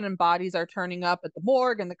all of a sudden bodies are turning up at the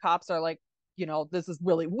morgue, and the cops are like, this is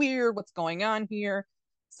really weird, what's going on here?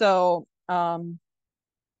 So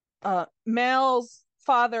Mal's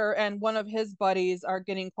father and one of his buddies are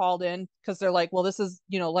getting called in because they're like, well, this is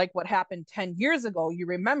like what happened 10 years ago, you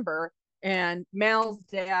remember? And Mal's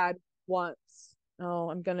dad wants,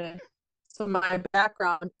 so my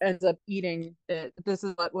background ends up eating it. This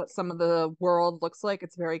is what some of the world looks like.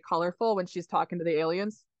 It's very colorful when she's talking to the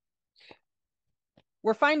aliens.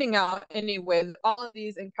 We're finding out anyway that all of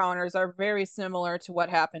these encounters are very similar to what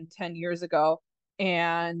happened 10 years ago,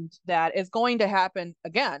 and that is going to happen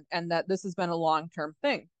again, and that this has been a long-term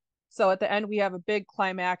thing. So at the end, we have a big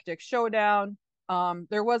climactic showdown.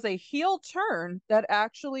 There was a heel turn that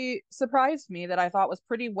actually surprised me, that I thought was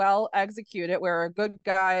pretty well executed, where a good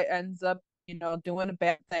guy ends up, doing a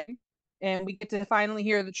bad thing. And we get to finally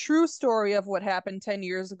hear the true story of what happened 10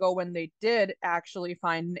 years ago when they did actually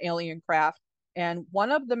find an alien craft. And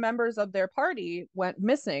one of the members of their party went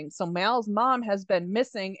missing. So Mal's mom has been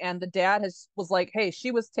missing, and the dad was like, hey,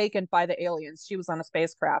 she was taken by the aliens. She was on a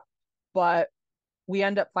spacecraft. But we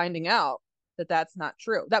end up finding out that that's not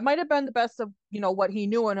true. That might have been the best of, what he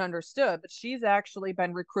knew and understood, but she's actually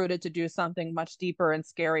been recruited to do something much deeper and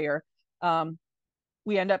scarier.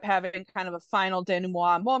 We end up having kind of a final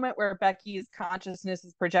denouement moment where Becky's consciousness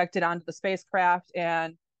is projected onto the spacecraft,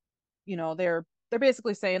 and, they're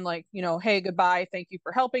basically saying like, hey, goodbye, thank you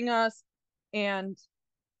for helping us. And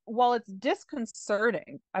while it's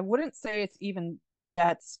disconcerting, I wouldn't say it's even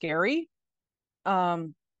that scary.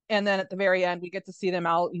 And then at the very end, we get to see them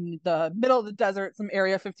out in the middle of the desert, some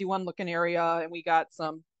Area 51 looking area, and we got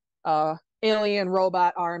some alien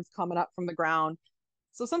robot arms coming up from the ground.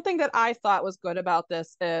 So something that I thought was good about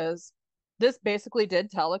this is this basically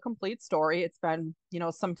did tell a complete story. It's been,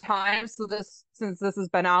 some time since this has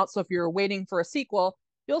been out. So if you're waiting for a sequel,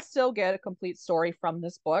 you'll still get a complete story from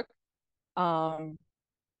this book. I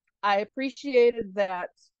appreciated that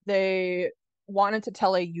they wanted to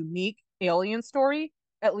tell a unique alien story,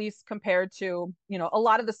 at least compared to, a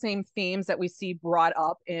lot of the same themes that we see brought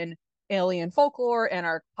up in alien folklore and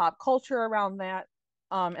our pop culture around that.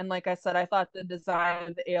 And like I said, I thought the design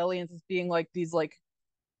of the aliens as being like these, like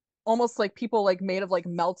almost like people like made of like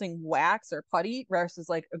melting wax or putty versus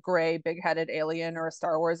like a gray big-headed alien or a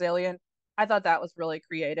Star Wars alien. I thought that was really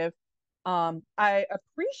creative. I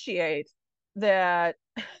appreciate that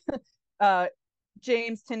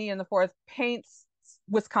James Tinian IV paints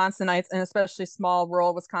Wisconsinites, and especially small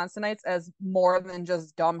rural Wisconsinites, as more than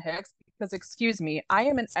just dumb hicks, because excuse me, I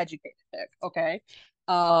am an educated hick, okay?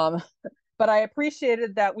 But I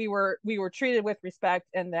appreciated that we were treated with respect,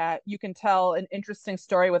 and that you can tell an interesting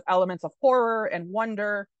story with elements of horror and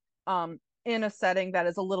wonder in a setting that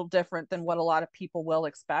is a little different than what a lot of people will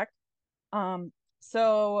expect.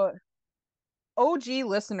 So OG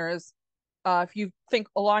listeners, if you think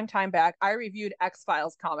a long time back, I reviewed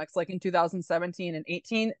X-Files comics like in 2017 and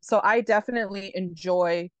 18. So I definitely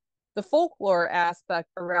enjoy the folklore aspect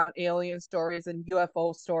around alien stories and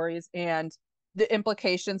UFO stories, and the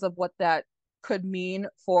implications of what that could mean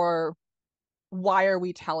for why are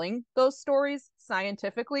we telling those stories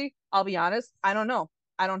scientifically. I'll be honest, I don't know.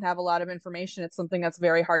 I don't have a lot of information. It's something that's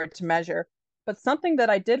very hard to measure. But something that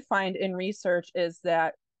I did find in research is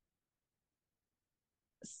that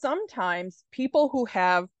sometimes people who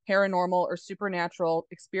have paranormal or supernatural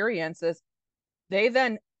experiences, they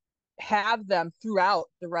then have them throughout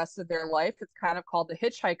the rest of their life. It's kind of called the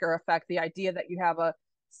hitchhiker effect, the idea that you have a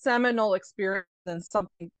seminal experience and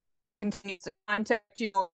something continues to contact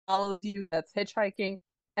you, follows you, that's hitchhiking,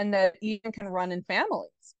 and that even can run in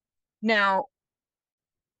families. Now,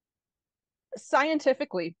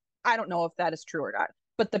 scientifically, I don't know if that is true or not,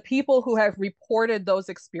 but the people who have reported those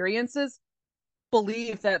experiences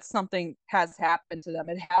believe that something has happened to them.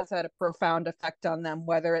 It has had a profound effect on them,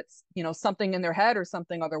 whether it's, something in their head or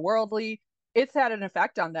something otherworldly. It's had an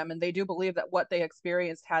effect on them, and they do believe that what they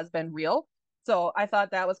experienced has been real. So I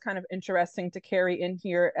thought that was kind of interesting to carry in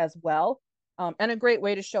here as well, and a great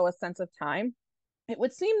way to show a sense of time. It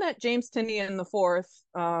would seem that James Tinian the Fourth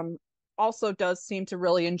also does seem to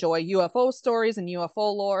really enjoy UFO stories and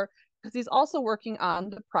UFO lore, because he's also working on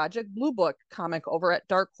the Project Blue Book comic over at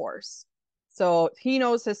Dark Horse. So he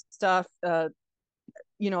knows his stuff. I'm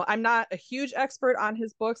not a huge expert on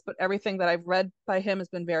his books, but everything that I've read by him has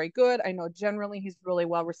been very good. I know generally he's really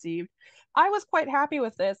well received. I was quite happy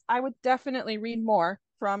with this. I would definitely read more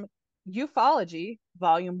from UFOlogy,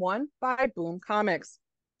 Volume 1 by Boom Comics.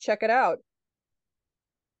 Check it out.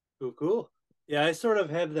 Cool. Yeah, I sort of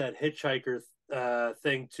have that hitchhiker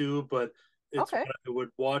thing too, but it's Okay. when I would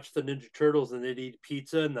watch the Ninja Turtles and they'd eat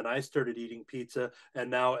pizza, and then I started eating pizza, and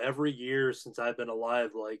now every year since I've been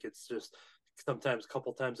alive, like it's just sometimes a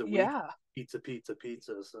couple times a week, Yeah. pizza.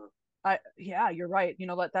 So Yeah, you're right. You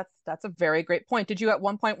know what? That's a very great point. Did you at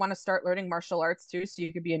one point want to start learning martial arts too, so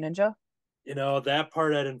you could be a ninja? that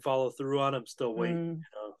part I didn't follow through on. I'm still waiting.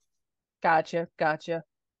 Mm, gotcha.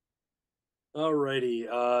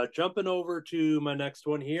 Alrighty, jumping over to my next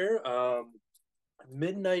one here.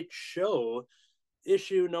 Midnight Show,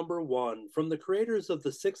 issue number 1. From the creators of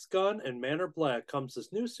The Sixth Gun and Manor Black comes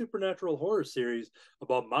this new supernatural horror series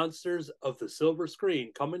about monsters of the silver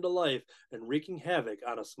screen coming to life and wreaking havoc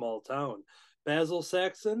on a small town. Basil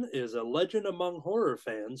Saxon is a legend among horror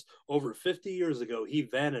fans. Over 50 years ago, he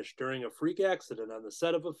vanished during a freak accident on the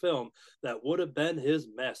set of a film that would have been his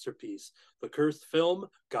masterpiece. The cursed film,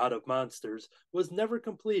 God of Monsters, was never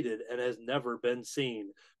completed and has never been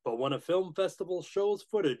seen. But when a film festival shows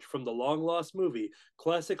footage from the long lost movie,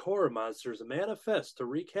 classic horror monsters manifest to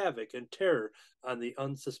wreak havoc and terror on the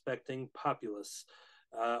unsuspecting populace.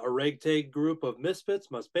 A ragtag group of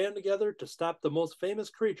misfits must band together to stop the most famous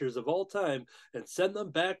creatures of all time and send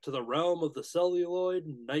them back to the realm of the celluloid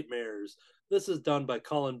nightmares. This is done by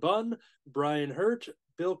Colin Bunn, Brian Hurt,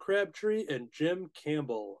 Bill Crabtree, and Jim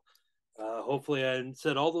Campbell. Hopefully, I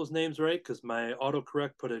said all those names right, because my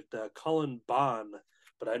autocorrect put it Colin Bond,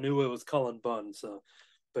 but I knew it was Colin Bunn. So,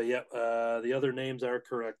 but yeah, the other names are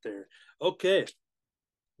correct there. Okay,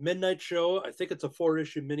 Midnight Show. I think it's a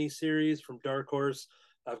 4-issue miniseries from Dark Horse.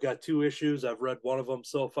 I've got 2 issues. I've read one of them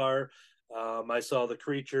so far. I saw the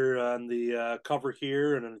creature on the cover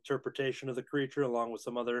here and an interpretation of the creature, along with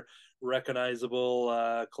some other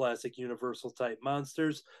recognizable classic Universal type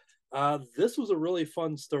monsters. This was a really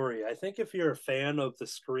fun story. I think if you're a fan of the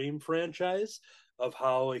Scream franchise, of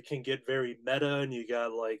how it can get very meta, and you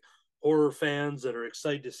got like horror fans that are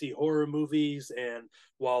excited to see horror movies, and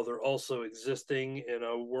while they're also existing in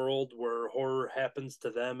a world where horror happens to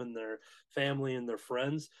them and their family and their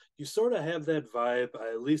friends, you sort of have that vibe,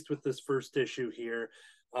 at least with this first issue here.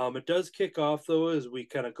 It does kick off though as we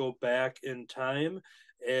kind of go back in time,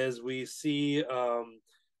 as we see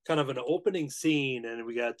kind of an opening scene, and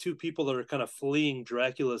we got 2 people that are kind of fleeing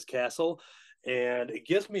Dracula's castle, and it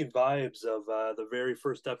gives me vibes of the very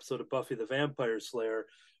first episode of Buffy the Vampire Slayer,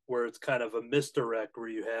 where it's kind of a misdirect, where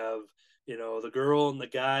you have, the girl and the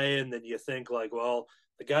guy, and then you think like, well,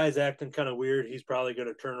 the guy's acting kind of weird, he's probably going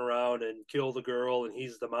to turn around and kill the girl and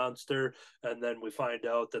he's the monster, and then we find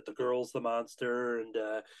out that the girl's the monster, and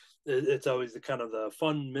it's always the kind of the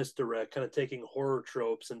fun misdirect, kind of taking horror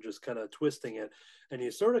tropes and just kind of twisting it. And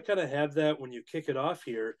you sort of kind of have that when you kick it off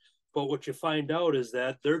here. But what you find out is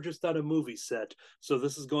that they're just on a movie set. So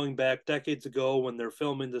this is going back decades ago when they're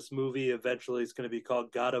filming this movie. Eventually it's going to be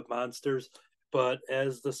called God of Monsters. But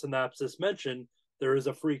as the synopsis mentioned, there is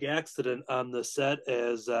a freak accident on the set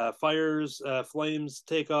as flames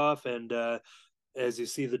take off, and as you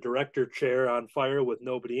see the director chair on fire with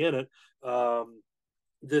nobody in it,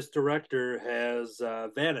 this director has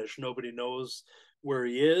vanished. Nobody knows where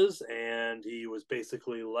he is, and he was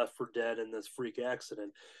basically left for dead in this freak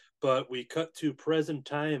accident. But we cut to present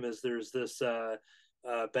time as there's this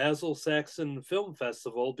Basil Saxon Film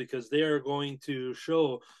Festival, because they are going to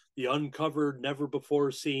show the uncovered, never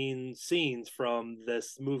before seen scenes from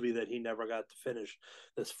this movie that he never got to finish,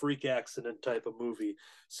 this freak accident type of movie.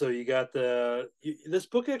 So you got this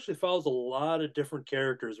book actually follows a lot of different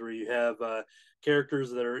characters, where you have characters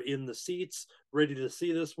that are in the seats ready to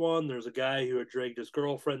see this one. There's a guy who had dragged his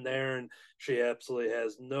girlfriend there, and she absolutely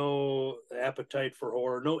has no appetite for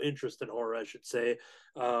horror, no interest in horror, I should say.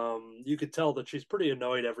 You could tell that she's pretty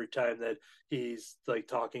annoyed every time that he's like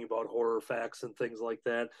talking about horror facts and things like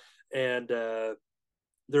that. And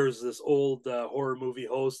there's this old horror movie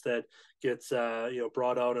host that gets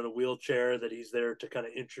brought out in a wheelchair, that he's there to kind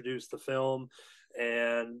of introduce the film.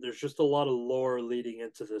 And there's just a lot of lore leading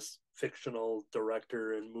into this fictional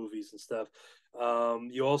director and movies and stuff.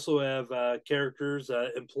 You also have characters,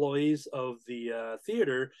 employees of the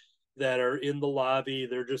theater, that are in the lobby.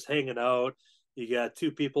 They're just hanging out. You got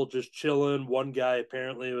two people just chilling. One guy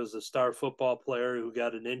apparently was a star football player who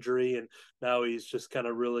got an injury, and now he's just kind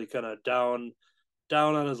of really kind of down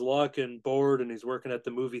on his luck and bored, and he's working at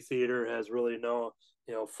the movie theater, has really no,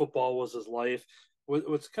 football was his life.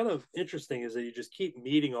 What's kind of interesting is that you just keep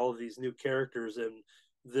meeting all of these new characters, and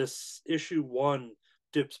this issue 1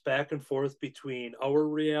 dips back and forth between our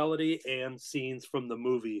reality and scenes from the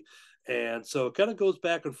movie. And so it kind of goes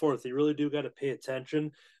back and forth. You really do got to pay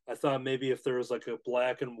attention. I thought maybe if there was like a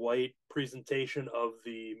black and white presentation of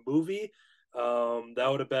the movie, that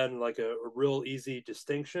would have been like a real easy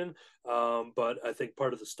distinction. But I think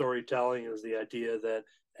part of the storytelling is the idea that,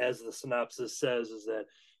 as the synopsis says, is that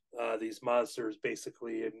these monsters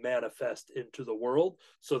basically manifest into the world.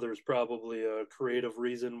 So there's probably a creative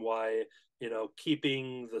reason why,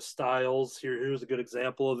 keeping the styles here's a good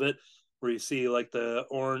example of it, where you see like the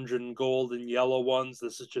orange and gold and yellow ones.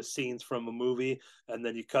 This is just scenes from a movie. And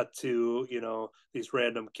then you cut to, these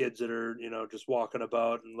random kids that are, just walking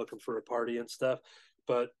about and looking for a party and stuff.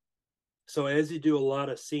 But so as you do a lot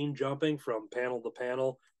of scene jumping from panel to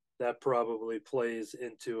panel, that probably plays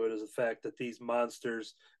into it, as the fact that these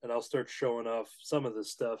monsters, and I'll start showing off some of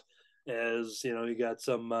this stuff, as you got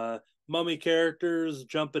some mummy characters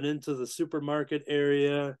jumping into the supermarket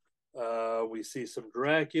area. We see some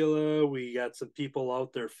Dracula. We got some people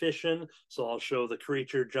out there fishing, so I'll show the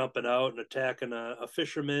creature jumping out and attacking a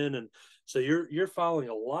fisherman. And so you're following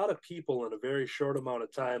a lot of people in a very short amount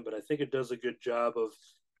of time, but I think it does a good job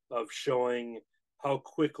of showing how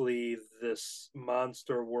quickly this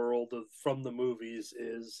monster world from the movies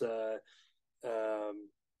is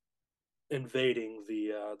invading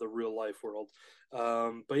the real life world.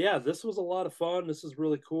 But yeah, this was a lot of fun. This is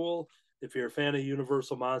really cool. If you're a fan of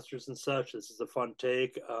Universal Monsters and such, this is a fun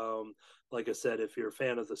take. Like I said, if you're a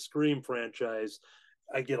fan of the Scream franchise,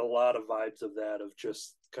 I get a lot of vibes of that, of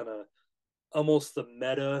just kind of almost the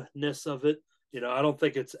meta-ness of it. I don't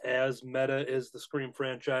think it's as meta as the Scream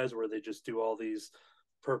franchise, where they just do all these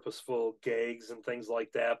purposeful gags and things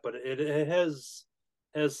like that, but it has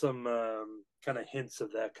some kind of hints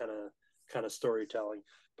of that kind of storytelling.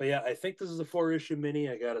 But yeah, I think this is a 4-issue mini.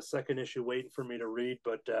 I got a second issue waiting for me to read,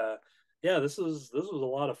 but yeah, this was a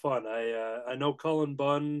lot of fun. I know Cullen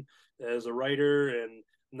Bunn as a writer, and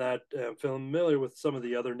not familiar with some of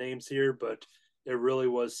the other names here, but it really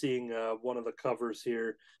was seeing one of the covers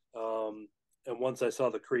here. And once I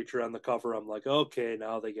saw the creature on the cover, I'm like, okay,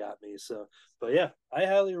 now they got me. So, but yeah, I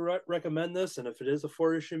highly recommend this. And if it is a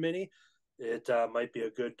 4-issue mini, it might be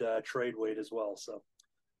a good trade weight as well. So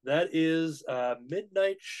that is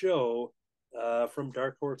Midnite Show from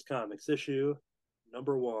Dark Horse Comics, issue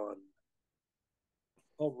number 1.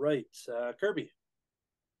 All right, Kirby.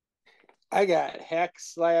 I got Hack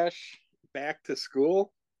Slash Back to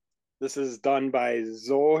School. This is done by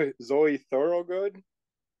Zoe Thorogood,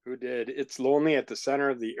 who did It's Lonely at the Center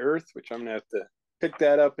of the Earth, which I'm going to have to pick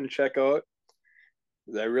that up and check out.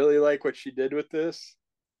 I really like what she did with this.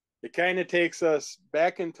 It kind of takes us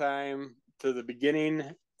back in time to the beginning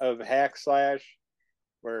of Hack Slash,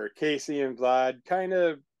 where Casey and Vlad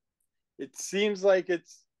it seems like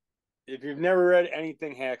it's, if you've never read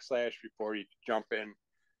anything Hack Slash before, you can jump in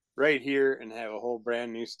right here and have a whole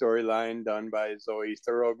brand new storyline done by Zoe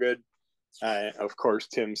Thorogood. Of course,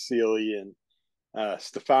 Tim Seeley and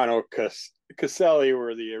Stefano Caselli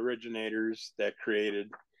were the originators that created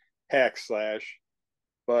Hack Slash.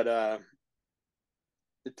 But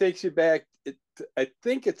it takes you back. I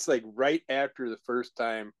think it's like right after the first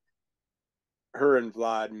time her and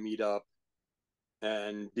Vlad meet up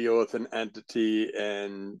and deal with an entity,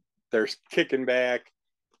 and they're kicking back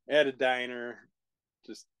at a diner.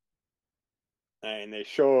 And they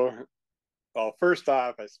show, well, first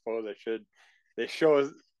off, I suppose they show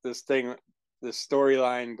this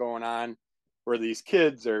storyline going on where these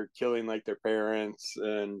kids are killing like their parents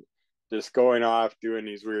and just going off doing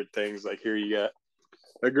these weird things. Like here you got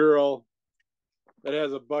a girl that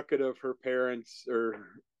has a bucket of her parents, or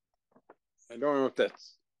I don't know if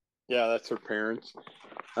that's her parents,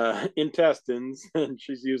 intestines, and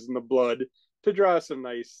she's using the blood to draw some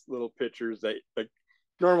nice little pictures that a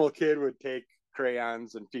normal kid would take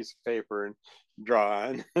crayons and piece of paper and draw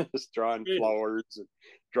on, just drawing flowers and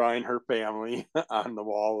drawing her family on the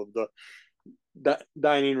wall of the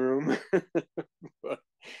dining room.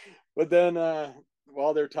 but then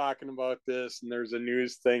while they're talking about this and there's a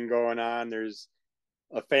news thing going on, there's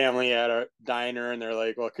a family at a diner and they're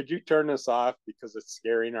like, well, could you turn this off because it's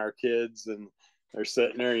scaring our kids? And they're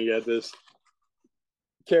sitting there and you got this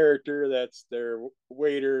character that's their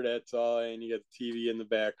waiter, that's all, and you got the TV in the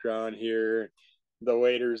background here. The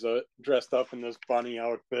waiter's dressed up in this bunny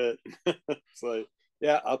outfit. It's like,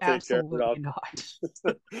 yeah, I'll take Absolutely care of it.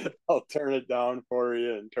 not. I'll turn it down for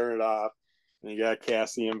you and turn it off. And you got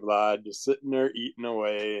Cassie and Vlad just sitting there eating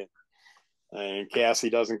away. And Cassie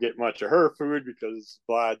doesn't get much of her food because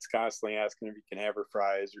Vlad's constantly asking if he can have her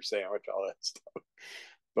fries or sandwich, all that stuff.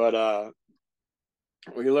 But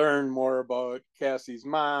we learn more about Cassie's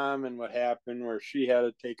mom and what happened where she had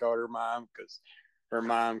to take out her mom because her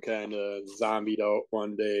mom kind of zombied out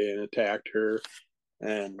one day and attacked her.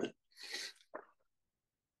 And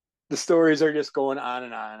the stories are just going on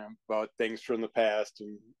and on about things from the past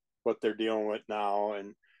and what they're dealing with now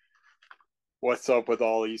and what's up with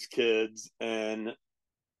all these kids. And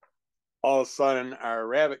all of a sudden, our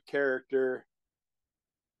rabbit character,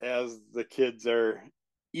 as the kids are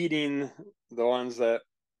eating the ones that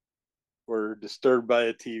were disturbed by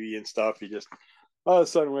the TV and stuff, he just all of a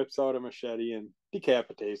sudden whips out a machete and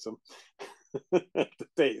decapitates them at the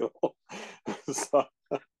table.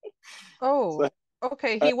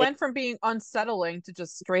 Okay. He went from being unsettling to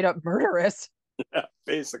just straight up murderous. Yeah,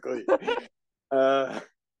 basically.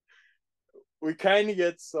 We kind of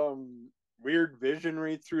get some weird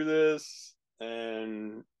visionary through this,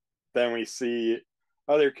 and then we see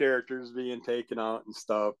other characters being taken out and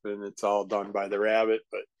stuff, and it's all done by the rabbit.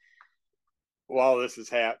 But while this is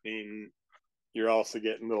happening, you're also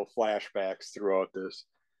getting little flashbacks throughout this.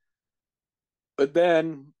 But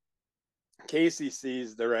then Casey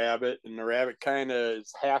sees the rabbit, and the rabbit kind of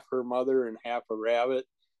is half her mother and half a rabbit.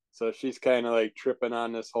 So she's kind of like tripping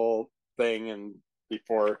on this whole thing, and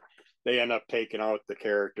before they end up taking out the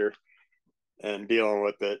character and dealing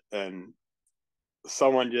with it, and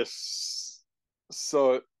someone just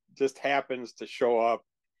happens to show up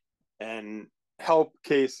and help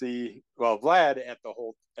Casey. Well, Vlad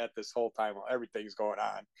at this whole time while everything's going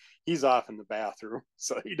on, he's off in the bathroom,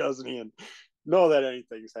 so he doesn't even know that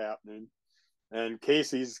anything's happening. And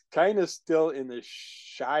Casey's kind of still in this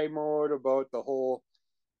shy mode about the whole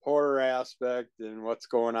horror aspect and what's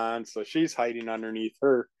going on, so she's hiding underneath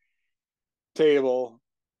her table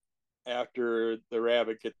after the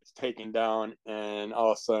rabbit gets taken down, and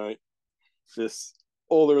all of a sudden this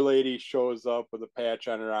older lady shows up with a patch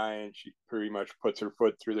on her eye, and she pretty much puts her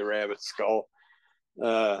foot through the rabbit's skull.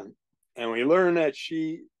 And we learn that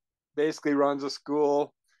she basically runs a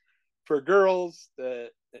school for girls, that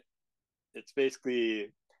it's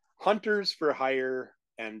basically Hunters for Hire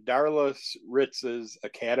and Darla Ritz's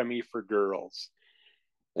Academy for Girls.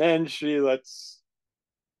 And she lets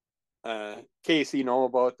Casey know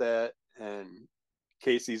about that, and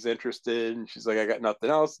Casey's interested, and she's like, I got nothing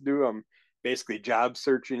else to do. I'm basically job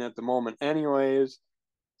searching at the moment anyways.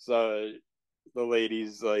 So the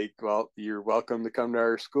lady's like, well, you're welcome to come to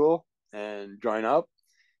our school and join up,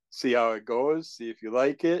 see how it goes, see if you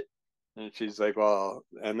like it. And she's like, well,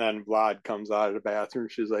 and then Vlad comes out of the bathroom.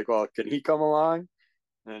 She's like, well, can he come along?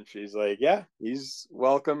 And she's like, yeah, he's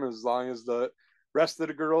welcome as long as the rest of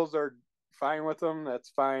the girls are fine with him. That's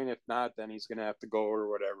fine. If not, then he's gonna have to go or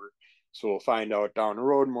whatever. So we'll find out down the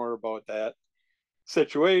road more about that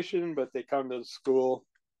situation. But they come to the school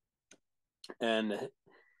and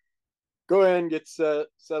go in, get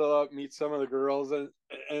settle up, meet some of the girls, and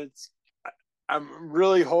I'm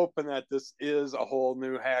really hoping that this is a whole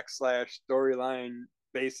new hack slash storyline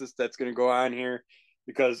basis that's going to go on here,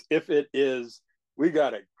 because if it is, we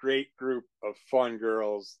got a great group of fun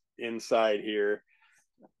girls inside here.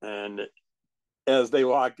 And as they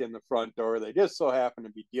walk in the front door, they just so happen to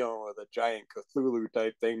be dealing with a giant Cthulhu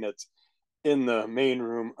type thing that's in the main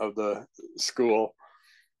room of the school.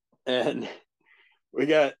 And we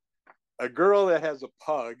got a girl that has a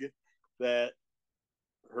pug that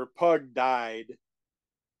her pug died,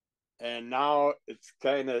 and now it's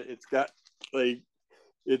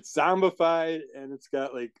zombified, and it's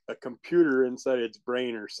got like a computer inside its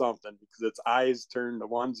brain or something, because its eyes turn to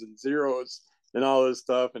ones and zeros and all this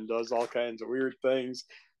stuff, and does all kinds of weird things.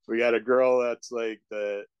 We got a girl that's like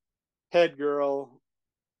the head girl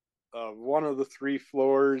of one of the 3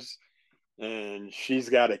 floors, and she's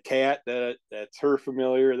got a cat that's her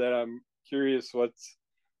familiar that I'm curious what's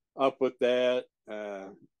up with that.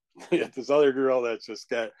 This other girl that's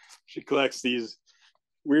she collects these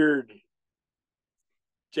weird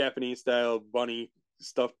Japanese style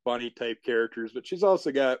stuffed bunny type characters, but she's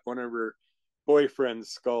also got one of her boyfriend's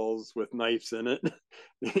skulls with knives in it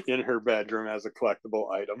in her bedroom as a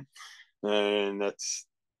collectible item.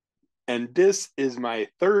 And this is my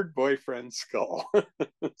 3rd boyfriend's skull.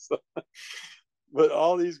 So, but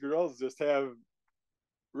all these girls just have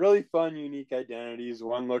really fun, unique identities.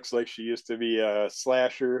 One looks like she used to be a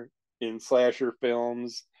slasher in slasher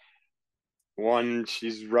films. One,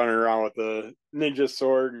 she's running around with a ninja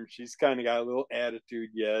sword, and she's kind of got a little attitude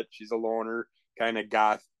yet. She's a loner, kind of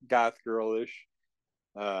goth girlish.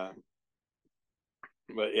 But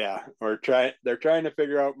yeah, they're trying to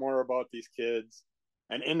figure out more about these kids.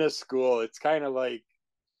 And in this school, it's kind of like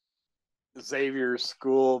Xavier's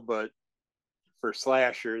school, but for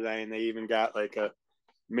slashers. I mean, they even got like a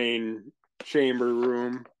main chamber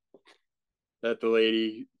room that the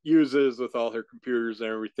lady uses with all her computers and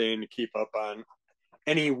everything to keep up on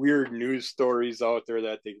any weird news stories out there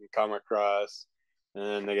that they can come across.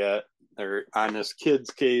 And they're on this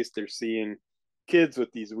kid's case. They're seeing kids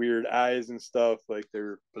with these weird eyes and stuff, like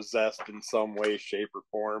they're possessed in some way, shape, or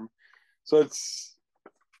form. So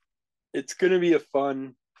it's going to be a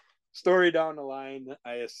fun story down the line,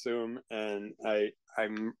 I assume. And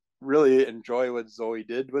I'm really enjoy what Zoe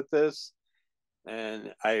did with this.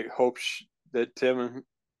 And I hope that Tim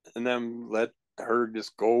and them let her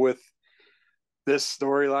just go with this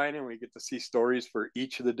storyline, and we get to see stories for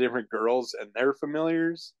each of the different girls and their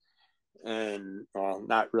familiars. And well,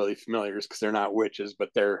 not really familiars because they're not witches, but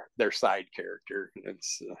they're side character.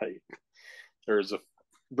 It's like there's a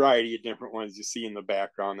variety of different ones you see in the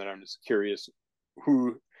background that I'm just curious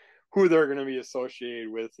who they're going to be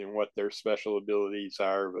associated with and what their special abilities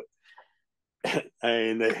are. But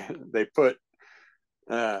I mean, they put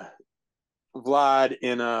Vlad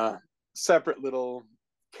in a separate little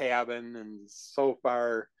cabin, and so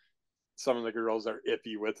far some of the girls are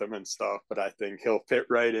iffy with him and stuff, but I think he'll fit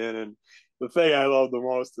right in. And the thing I love the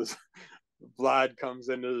most is Vlad comes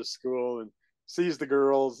into the school and sees the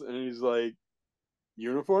girls, and he's like,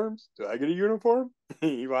 uniforms? Do I get a uniform?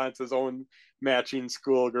 He wants his own matching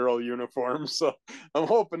schoolgirl uniform, so I'm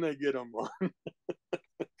hoping they get him one.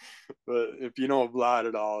 But if you know Vlad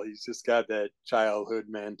at all, he's just got that childhood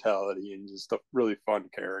mentality and just a really fun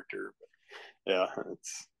character. But yeah,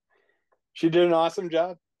 she did an awesome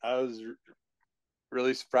job. I was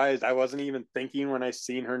really surprised. I wasn't even thinking when I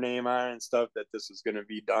seen her name on it and stuff that this was going to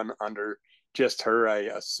be done under just her. I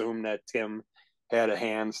assumed that Tim had a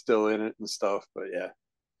hand still in it and stuff. But yeah,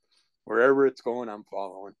 wherever it's going, I'm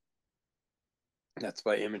following. That's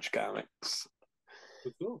by Image Comics.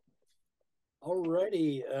 Cool.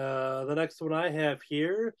 Alrighty, the next one I have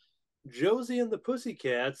here, Josie and the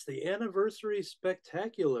Pussycats, the Anniversary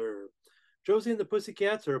Spectacular. Josie and the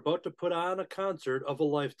Pussycats are about to put on a concert of a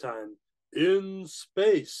lifetime in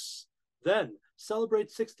space. Then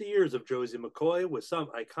celebrate 60 years of Josie McCoy with some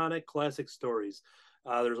iconic classic stories.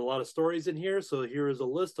 There's a lot of stories in here, so here is a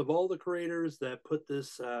list of all the creators that put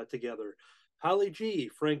this together. Holly G,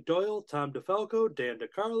 Frank Doyle, Tom DeFalco, Dan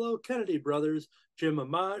DeCarlo, Kennedy Brothers, Jim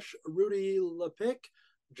Amash, Rudy Lepic,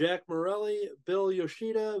 Jack Morelli, Bill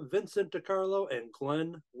Yoshida, Vincent DeCarlo, and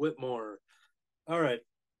Glenn Whitmore. All right.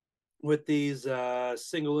 With these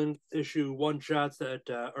single issue one shots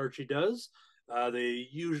that Archie does, they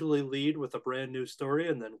usually lead with a brand new story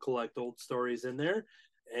and then collect old stories in there.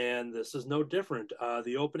 And this is no different.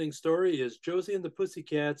 The opening story is Josie and the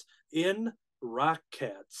Pussycats in Rock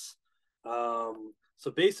Cats.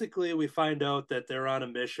 So basically, we find out that they're on a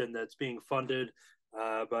mission that's being funded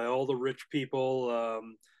by all the rich people,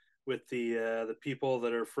 with the people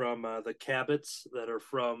that are from the Cabots that are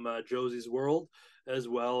from Josie's world, as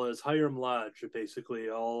well as Hiram Lodge, basically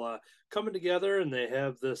all coming together, and they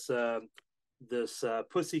have this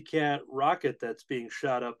Pussycat rocket that's being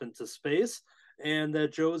shot up into space, and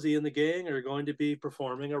that Josie and the gang are going to be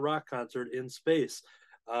performing a rock concert in space.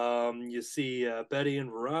 You see Betty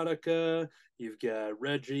and Veronica, you've got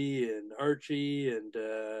Reggie and Archie and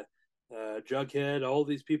Jughead. All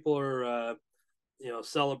these people are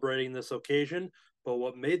celebrating this occasion. But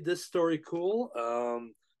what made this story cool,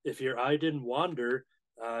 if your eye didn't wander,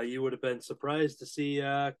 you would have been surprised to see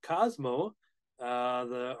Cosmo,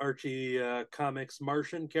 the Archie comics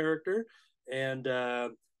Martian character, and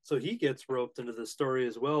so he gets roped into the story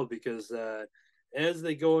as well, because as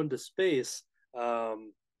they go into space,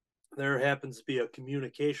 there happens to be a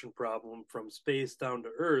communication problem from space down to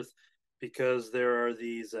Earth, because there are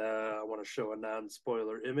these, I want to show a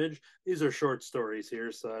non-spoiler image. These are short stories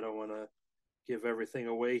here, so I don't want to give everything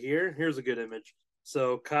away here. Here's a good image.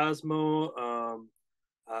 So Cosmo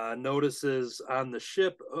notices on the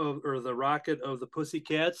ship or the rocket of the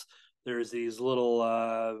Pussycats, there's these little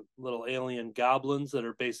alien goblins that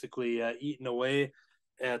are basically eating away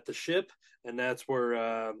at the ship, and that's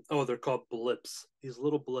where they're called blips. These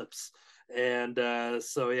little blips, and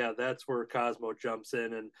so yeah, that's where Cosmo jumps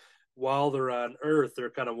in. And while they're on Earth, they're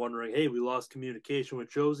kind of wondering, hey, we lost communication with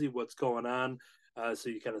Josie. What's going on? So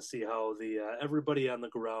you kind of see how the everybody on the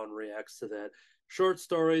ground reacts to that. Short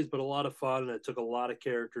stories, but a lot of fun. And it took a lot of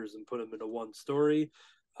characters and put them into one story.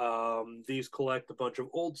 These collect a bunch of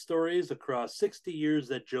old stories across 60 years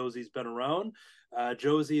that Josie's been around.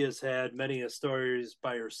 Josie has had many stories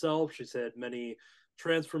by herself. She's had many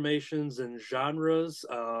transformations and genres.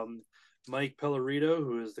 Mike Pellerito,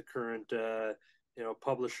 who is the current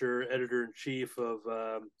publisher, editor in chief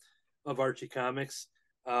of Archie Comics,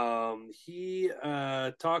 he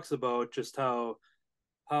talks about just how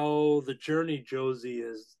the journey Josie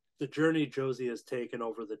has taken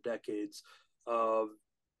over the decades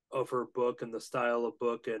of her book and the style of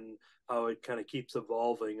book, and how it kind of keeps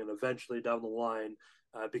evolving, and eventually down the line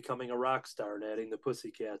becoming a rock star and adding the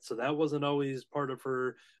Pussycats. So that wasn't always part of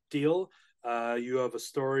her deal. You have a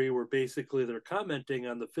story where basically they're commenting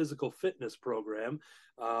on the physical fitness program.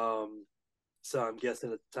 So I'm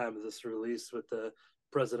guessing at the time of this release, with the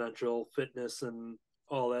presidential fitness and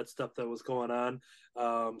all that stuff that was going on.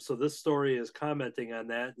 So this story is commenting on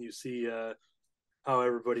that, and you see how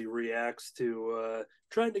everybody reacts to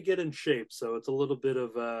trying to get in shape. So it's a little bit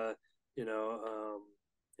of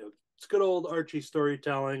it's good old Archie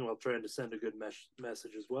storytelling while trying to send a good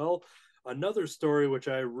message as well. Another story which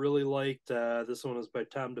I really liked, this one was by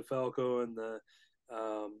Tom DeFalco, and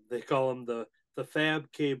they call them the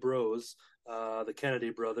Fab K Bros, the Kennedy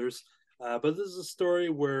brothers. But this is a story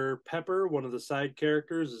where Pepper, one of the side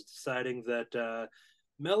characters, is deciding that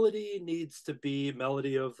Melody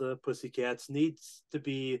of the Pussycats, needs to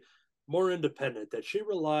be more independent, that she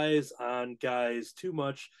relies on guys too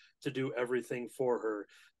much to do everything for her,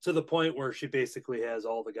 to the point where she basically has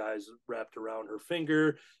all the guys wrapped around her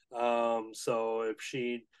finger. So if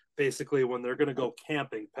she basically, when they're going to go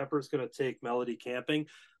camping, Pepper's going to take Melody camping.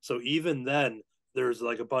 So even then, there's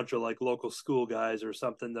like a bunch of like local school guys or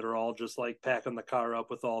something that are all just like packing the car up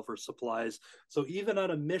with all of her supplies. So even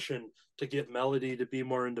on a mission to get Melody to be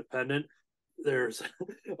more independent, there's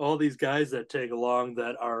all these guys that tag along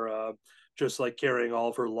that are just like carrying all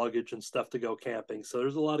of her luggage and stuff to go camping. So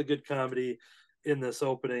there's a lot of good comedy in this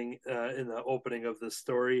opening, in the opening of this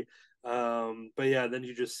story. But yeah, then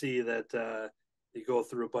you just see that you go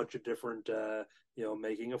through a bunch of different,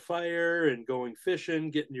 making a fire and going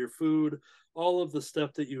fishing, getting your food, all of the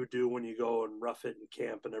stuff that you would do when you go and rough it and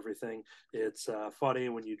camp and everything. It's funny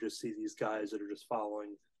when you just see these guys that are just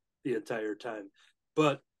following the entire time.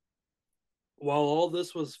 But while all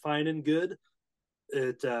this was fine and good,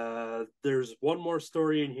 there's one more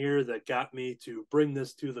story in here that got me to bring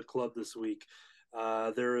this to the club this week.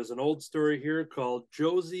 There is an old story here called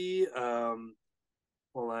Josie. Hold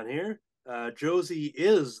on here. Josie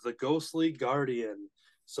is the ghostly guardian.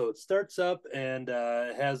 So it starts up and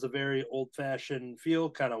has a very old-fashioned feel,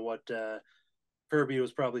 kind of what Kirby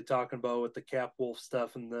was probably talking about with the Capwolf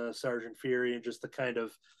stuff and the Sergeant Fury, and just the kind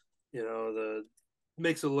of, the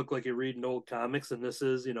makes it look like you're reading old comics, and this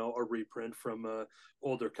is, a reprint from a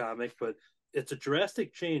older comic, but it's a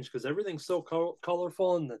drastic change because everything's so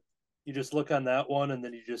colorful, and you just look on that one and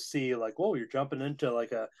then you just see like, whoa, you're jumping into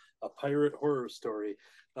like a pirate horror story.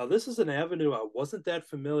 This is an avenue I wasn't that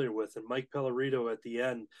familiar with, and Mike Pellerito at the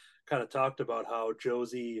end kind of talked about how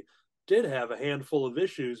Josie did have a handful of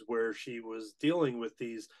issues where she was dealing with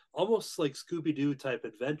these almost like Scooby-Doo type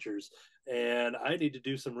adventures. And I need to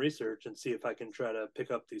do some research and see if I can try to pick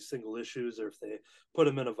up these single issues or if they put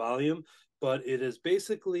them in a volume. But it is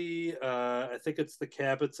basically, I think it's the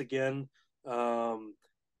Cabots again,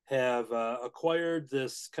 have acquired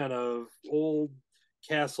this kind of old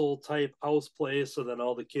castle type house place. So then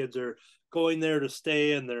all the kids are going there to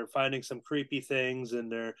stay, and they're finding some creepy things,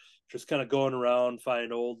 and they're just kind of going around,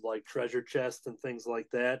 find old like treasure chests and things like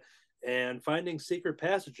that, and finding secret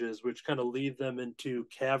passages which kind of lead them into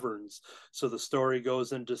caverns. So the story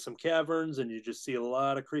goes into some caverns, and you just see a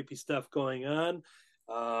lot of creepy stuff going on.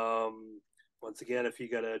 Once again, if you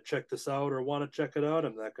got to check this out or want to check it out,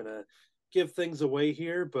 I'm not going to give things away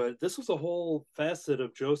here, but this was a whole facet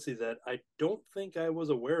of Josie that I don't think I was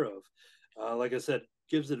aware of. Like I said,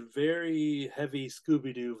 gives it very heavy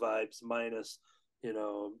Scooby-Doo vibes, minus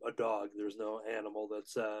a dog. There's no animal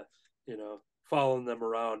that's following them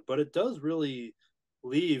around, but it does really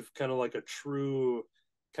leave kind of like a true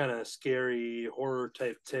kind of scary horror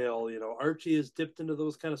type tale. Archie is dipped into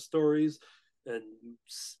those kind of stories, and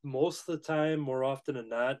most of the time, more often than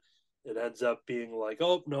not, it ends up being like,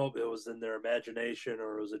 oh nope, it was in their imagination,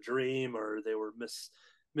 or it was a dream, or they were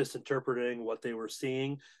misinterpreting what they were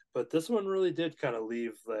seeing. But this one really did kind of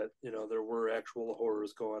leave that there were actual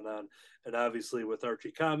horrors going on. And obviously with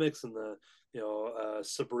Archie Comics and the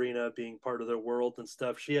Sabrina being part of their world and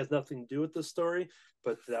stuff, she has nothing to do with this story,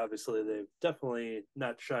 but obviously they've definitely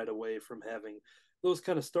not shied away from having those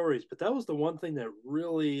kind of stories. But that was the one thing that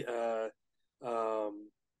really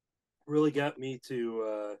really got me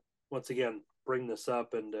to once again bring this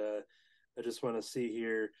up. And I just want to see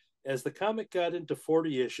here, as the comic got into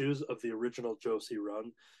 40 issues of the original Josie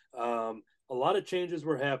run, a lot of changes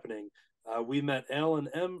were happening. We met Alan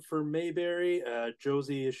M. for Mayberry,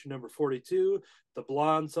 Josie issue number 42, the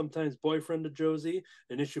blonde, sometimes boyfriend of Josie.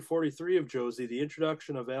 In issue 43 of Josie, the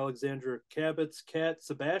introduction of Alexandra Cabot's cat,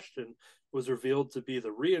 Sebastian, was revealed to be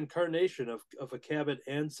the reincarnation of a Cabot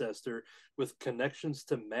ancestor with connections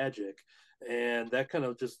to magic. And that kind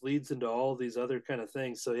of just leads into all these other kind of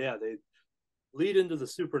things. So yeah, they lead into the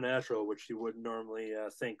supernatural, which you wouldn't normally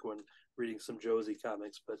think when reading some Josie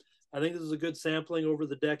comics. But I think this is a good sampling over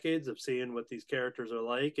the decades of seeing what these characters are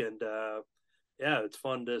like. And yeah, it's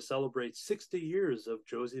fun to celebrate 60 years of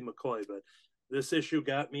Josie McCoy. But this issue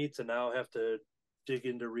got me to now have to dig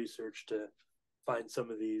into research to find some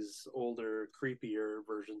of these older, creepier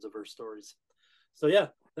versions of her stories. So yeah,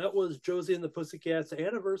 that was Josie and the Pussycats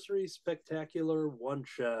Anniversary Spectacular One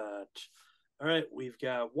Shot. All right, we've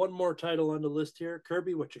got one more title on the list here.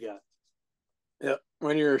 Kirby, what you got? Yeah,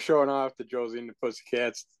 when you're showing off the Josie and the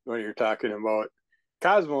Pussycats, when you're talking about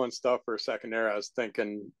Cosmo and stuff for a second there, I was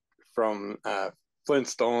thinking from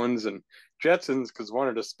Flintstones and Jetsons, because one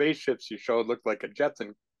of the spaceships you showed looked like a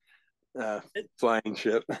Jetson flying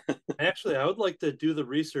ship. Actually, I would like to do the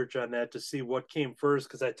research on that to see what came first,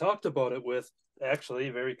 because I talked about it with, actually,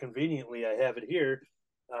 very conveniently, I have it here.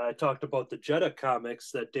 I talked about the Jetta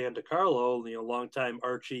comics that Dan DeCarlo, longtime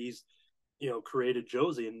Archie's, created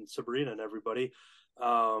Josie and Sabrina and everybody.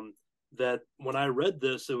 That when I read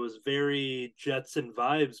this, it was very Jetson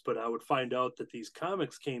vibes, but I would find out that these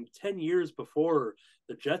comics came 10 years before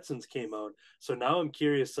the Jetsons came out. So now I'm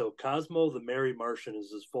curious. So Cosmo the Merry Martian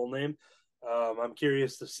is his full name. I'm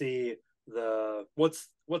curious to see what's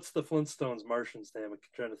the Flintstones Martian's name? I'm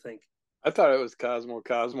trying to think. I thought it was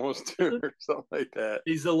Cosmos too, or something like that.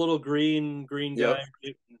 He's a little green guy.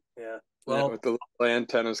 Yep. Yeah. Well, Well, with the little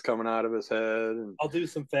antennas coming out of his head, and I'll do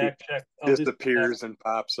some fact check. Disappears and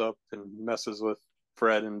pops up and messes with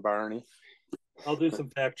Fred and Barney. I'll do some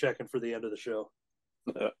fact checking for the end of the show.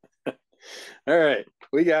 All right,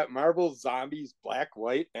 we got Marvel Zombies Black,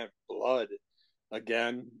 White, and Blood.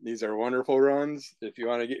 Again, these are wonderful runs. If you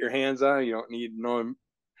want to get your hands on, you don't need to know them.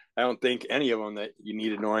 I don't think any of them that you need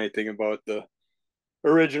to know anything about the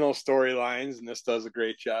original storylines, and this does a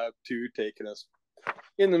great job too, taking us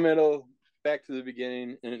in the middle, back to the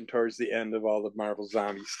beginning, and towards the end of all the Marvel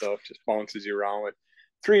Zombie stuff. Just bounces you around with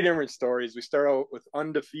 3 different stories. We start out with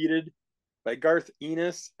Undefeated by Garth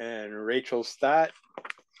Ennis and Rachel Stott.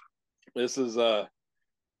 This is a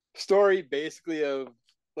story basically of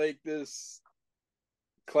like this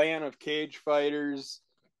clan of cage fighters.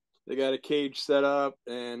 They got a cage set up,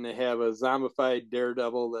 and they have a zombified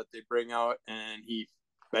daredevil that they bring out, and he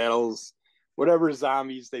battles whatever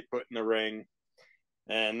zombies they put in the ring.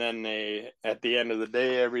 And then they, at the end of the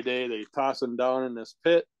day, every day, they toss him down in this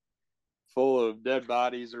pit full of dead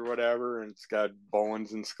bodies or whatever, and it's got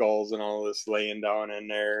bones and skulls and all this laying down in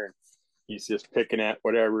there. He's just picking at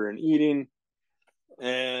whatever and eating.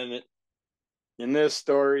 And in this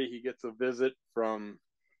story, he gets a visit from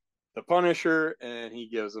the Punisher, and he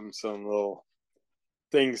gives him some little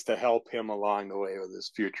things to help him along the way with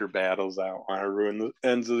his future battles. I don't want to ruin the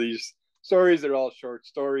ends of these stories. They're all short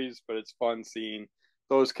stories, but it's fun seeing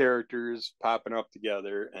those characters popping up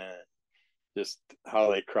together and just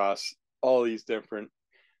how they cross all these different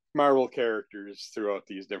Marvel characters throughout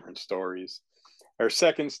these different stories. Our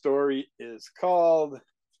second story is called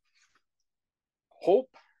Hope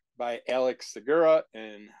by Alex Segura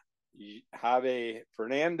and Javi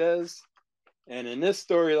Fernandez. And in this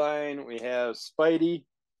storyline, we have Spidey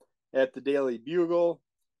at the Daily Bugle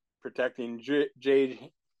protecting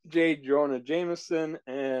J. Jonah Jameson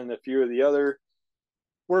and a few of the other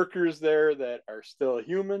workers there that are still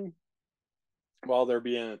human while they're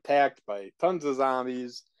being attacked by tons of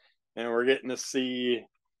zombies. And we're getting to see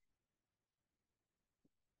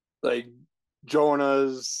like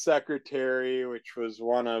Jonah's secretary, which was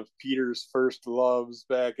one of Peter's first loves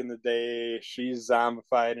back in the day. She's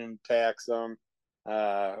zombified and attacks him.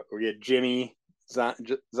 We get Jimmy,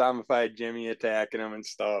 zombified Jimmy attacking him and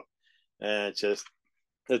stuff. And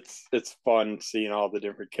it's fun seeing all the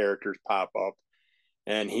different characters pop up.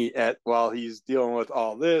 And while he's dealing with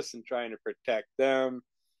all this and trying to protect them,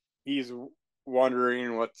 he's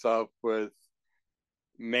wondering what's up with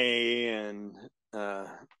May and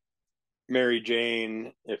Mary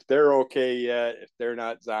Jane, if they're okay yet, if they're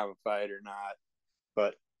not zombified or not.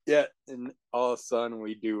 But yeah, and all of a sudden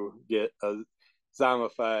we do get a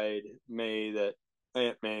zombified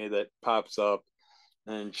Aunt May that pops up,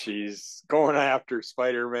 and she's going after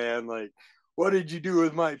Spider-Man like, what did you do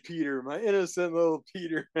with my Peter, my innocent little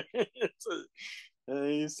Peter?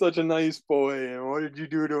 He's such a nice boy, and what did you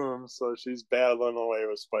do to him? So she's battling away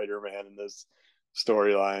with Spider-Man in this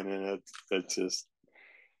storyline, and it's just,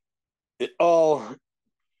 it all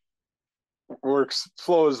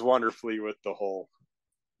flows wonderfully with the whole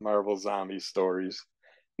Marvel zombie stories.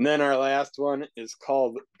 And then our last one is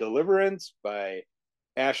called Deliverance by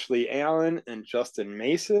Ashley Allen and Justin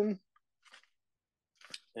Mason.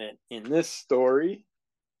 And in this story,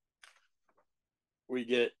 we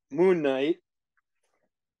get Moon Knight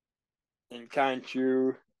and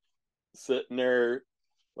Khonshu sitting there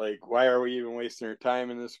like, why are we even wasting our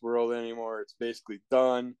time in this world anymore? It's basically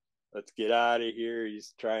done. Let's get out of here.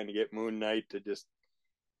 He's trying to get Moon Knight to just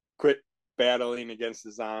quit battling against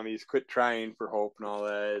the zombies, quit trying for hope and all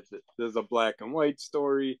that. There's a black and white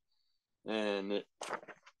story, and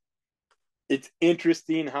it's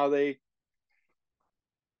interesting how they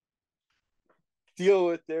deal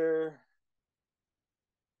with their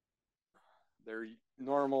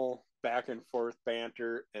normal back and forth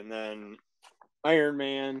banter, and then Iron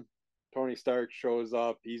Man, Tony Stark, shows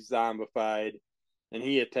up. He's zombified, and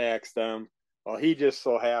he attacks them. Well, he just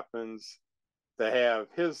so happens to have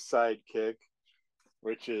his sidekick,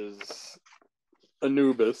 which is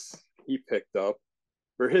Anubis, he picked up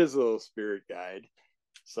for his little spirit guide.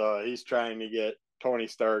 So he's trying to get Tony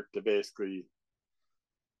Stark to basically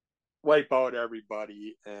wipe out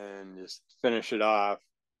everybody and just finish it off,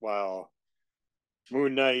 while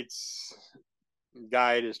Moon Knight's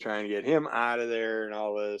guide is trying to get him out of there and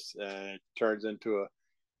all this, and it turns into a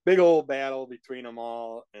big old battle between them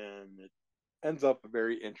all, and it ends up a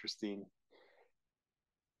very interesting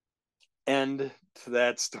end to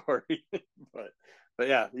that story. but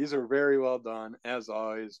yeah, these are very well done, as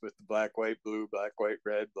always, with the black, white, blue, black, white,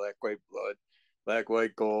 red, black, white, blood, black,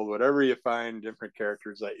 white, gold, whatever you find, different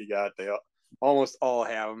characters that you got, they almost all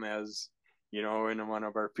have them. As you know, in one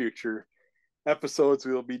of our future episodes,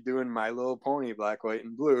 we'll be doing My Little Pony black, white,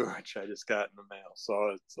 and blue, which I just got in the mail. So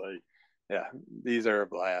it's like, yeah, these are a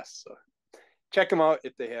blast. So check them out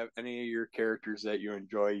if they have any of your characters that you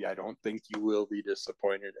enjoy. I don't think you will be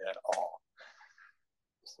disappointed at all.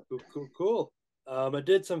 Cool. I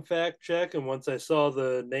did some fact check, and once I saw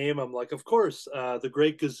the name, I'm like, of course, the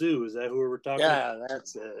Great Gazoo. Is that who we were talking about? Yeah,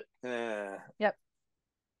 that's it. Yeah. Yep.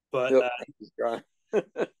 But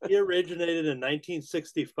he originated in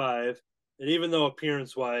 1965. And even though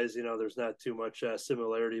appearance-wise, there's not too much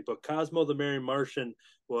similarity, but Cosmo the Merry Martian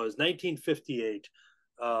was 1958.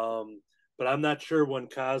 But I'm not sure when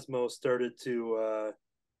Cosmo started to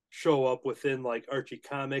show up within like Archie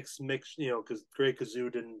Comics mix, because Great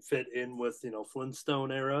Gazoo didn't fit in with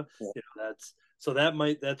Flintstone era. Yeah.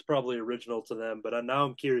 That's probably original to them. But now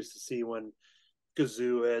I'm curious to see when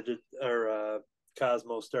Gazoo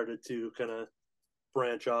Cosmo started to kind of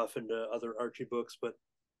branch off into other Archie books, but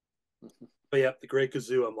yeah, the Great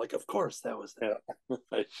Gazoo. I'm like, of course that was that. Yeah,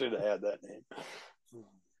 I should have had that name.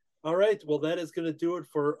 All right, well, that is going to do it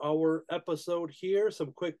for our episode here.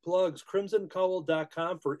 Some quick plugs: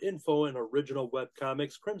 crimsoncowl.com for info and original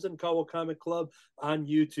webcomics. Crimson Cowl Comic Club on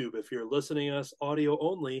YouTube. If you're listening to us audio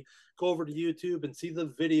only, go over to YouTube and see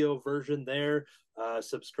the video version there.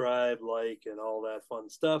 Subscribe, like, and all that fun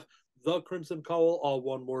stuff. The Crimson Cowl, all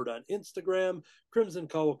one word, on Instagram. Crimson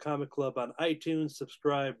Cowl Comic Club on iTunes.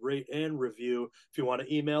 Subscribe, rate, and review. If you want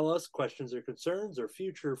to email us questions or concerns or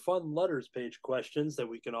future fun letters page questions that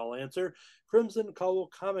we can all answer, Crimson Cowl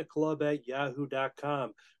Comic Club at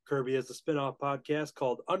yahoo.com. Kirby has a spin-off podcast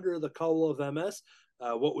called Under the Cowl of MS.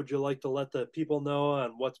 What would you like to let the people know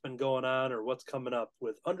on what's been going on or what's coming up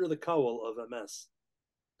with Under the Cowl of MS?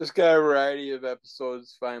 Just got a variety of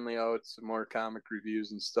episodes finally out, some more comic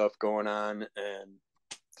reviews and stuff going on, and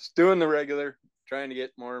just doing the regular, trying to get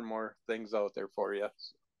more and more things out there for you.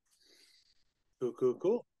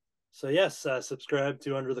 Cool. So yes, subscribe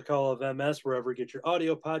to Under the Cowl of MS wherever you get your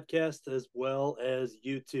audio podcast, as well as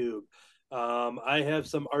YouTube. I have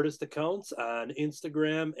some artist accounts on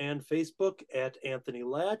Instagram and Facebook at Anthony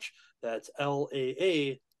Laatsch. That's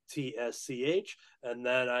LAATSCH. And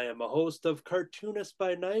then I am a host of Cartoonist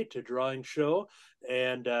by Night, a drawing show.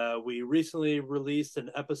 And we recently released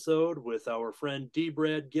an episode with our friend D.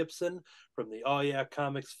 Brad Gibson from the Oh Yeah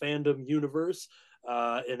Comics fandom universe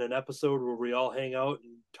in an episode where we all hang out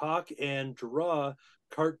and talk and draw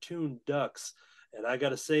cartoon ducks. And I got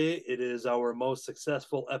to say, it is our most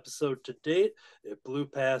successful episode to date. It blew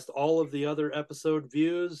past all of the other episode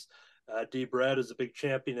views. D. Brad is a big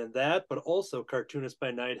champion in that, but also Cartoonist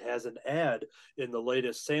by Night has an ad in the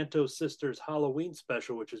latest Santos Sisters Halloween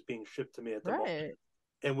special, which is being shipped to me at the moment.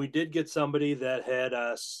 And we did get somebody that had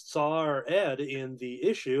saw our ad in the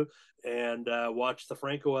issue and watched the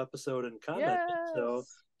Franco episode and commented. Yes.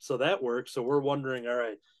 So that works. So we're wondering, all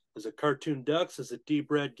right, is it Cartoon Ducks? Is it D.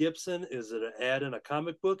 Brad Gibson? Is it an ad in a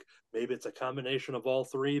comic book? Maybe it's a combination of all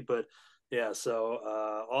three. But yeah, so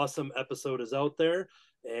awesome episode is out there.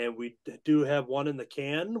 And we do have one in the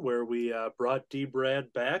can where we brought D.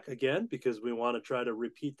 Brad back again because we want to try to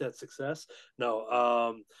repeat that success.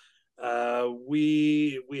 No,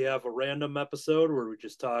 we have a random episode where we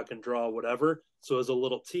just talk and draw whatever. So as a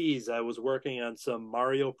little tease, I was working on some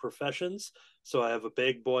Mario professions. So I have a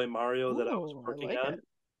big boy Mario that I was working on.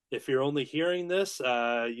 If you're only hearing this,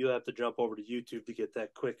 you have to jump over to YouTube to get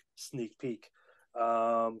that quick sneak peek.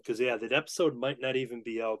 Because yeah, that episode might not even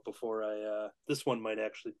be out before this one might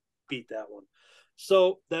actually beat that one.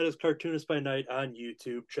 So that is Cartoonist by Night on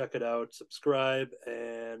YouTube. Check it out, subscribe,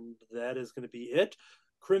 and that is going to be it.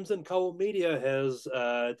 Crimson Cowl Media has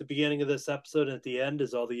at the beginning of this episode and at the end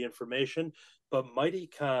is all the information. But Mighty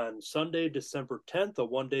Con, Sunday, December 10th, a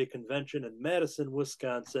one-day convention in Madison,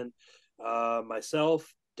 Wisconsin.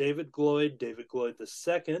 Myself, David Gloyd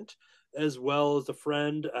II, as well as a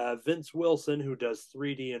friend, Vince Wilson, who does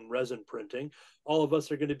 3D and resin printing. All of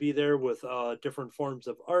us are going to be there with different forms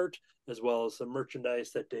of art, as well as some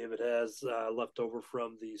merchandise that David has left over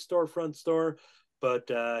from the storefront store. But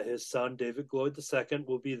his son, David Gloyd II,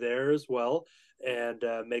 will be there as well and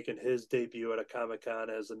making his debut at a Comic-Con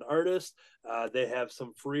as an artist. They have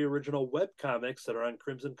some free original web comics that are on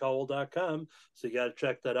crimsoncowl.com, so you got to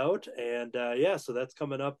check that out. And yeah, so that's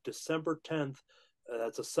coming up December 10th.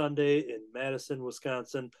 That's a Sunday in Madison,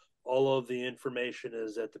 Wisconsin. All of the information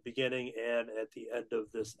is at the beginning and at the end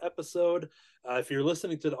of this episode. If you're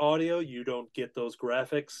listening to the audio, you don't get those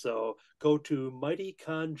graphics. So go to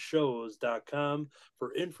mightyconshows.com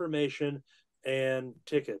for information and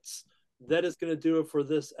tickets. That is going to do it for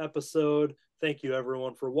this episode. Thank you,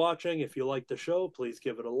 everyone, for watching. If you like the show, please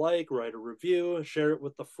give it a like, write a review, share it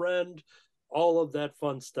with a friend, all of that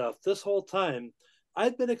fun stuff. This whole time,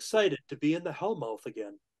 I've been excited to be in the Hellmouth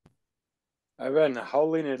again. I've been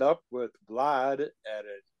howling it up with Vlad at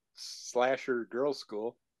a slasher girls'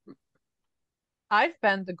 school. I've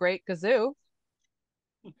been the Great Gazoo.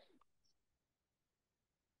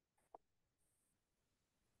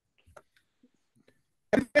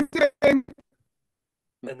 And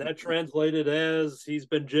that translated as he's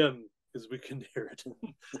been Jim, because we can hear it.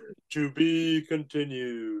 To be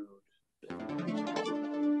continued.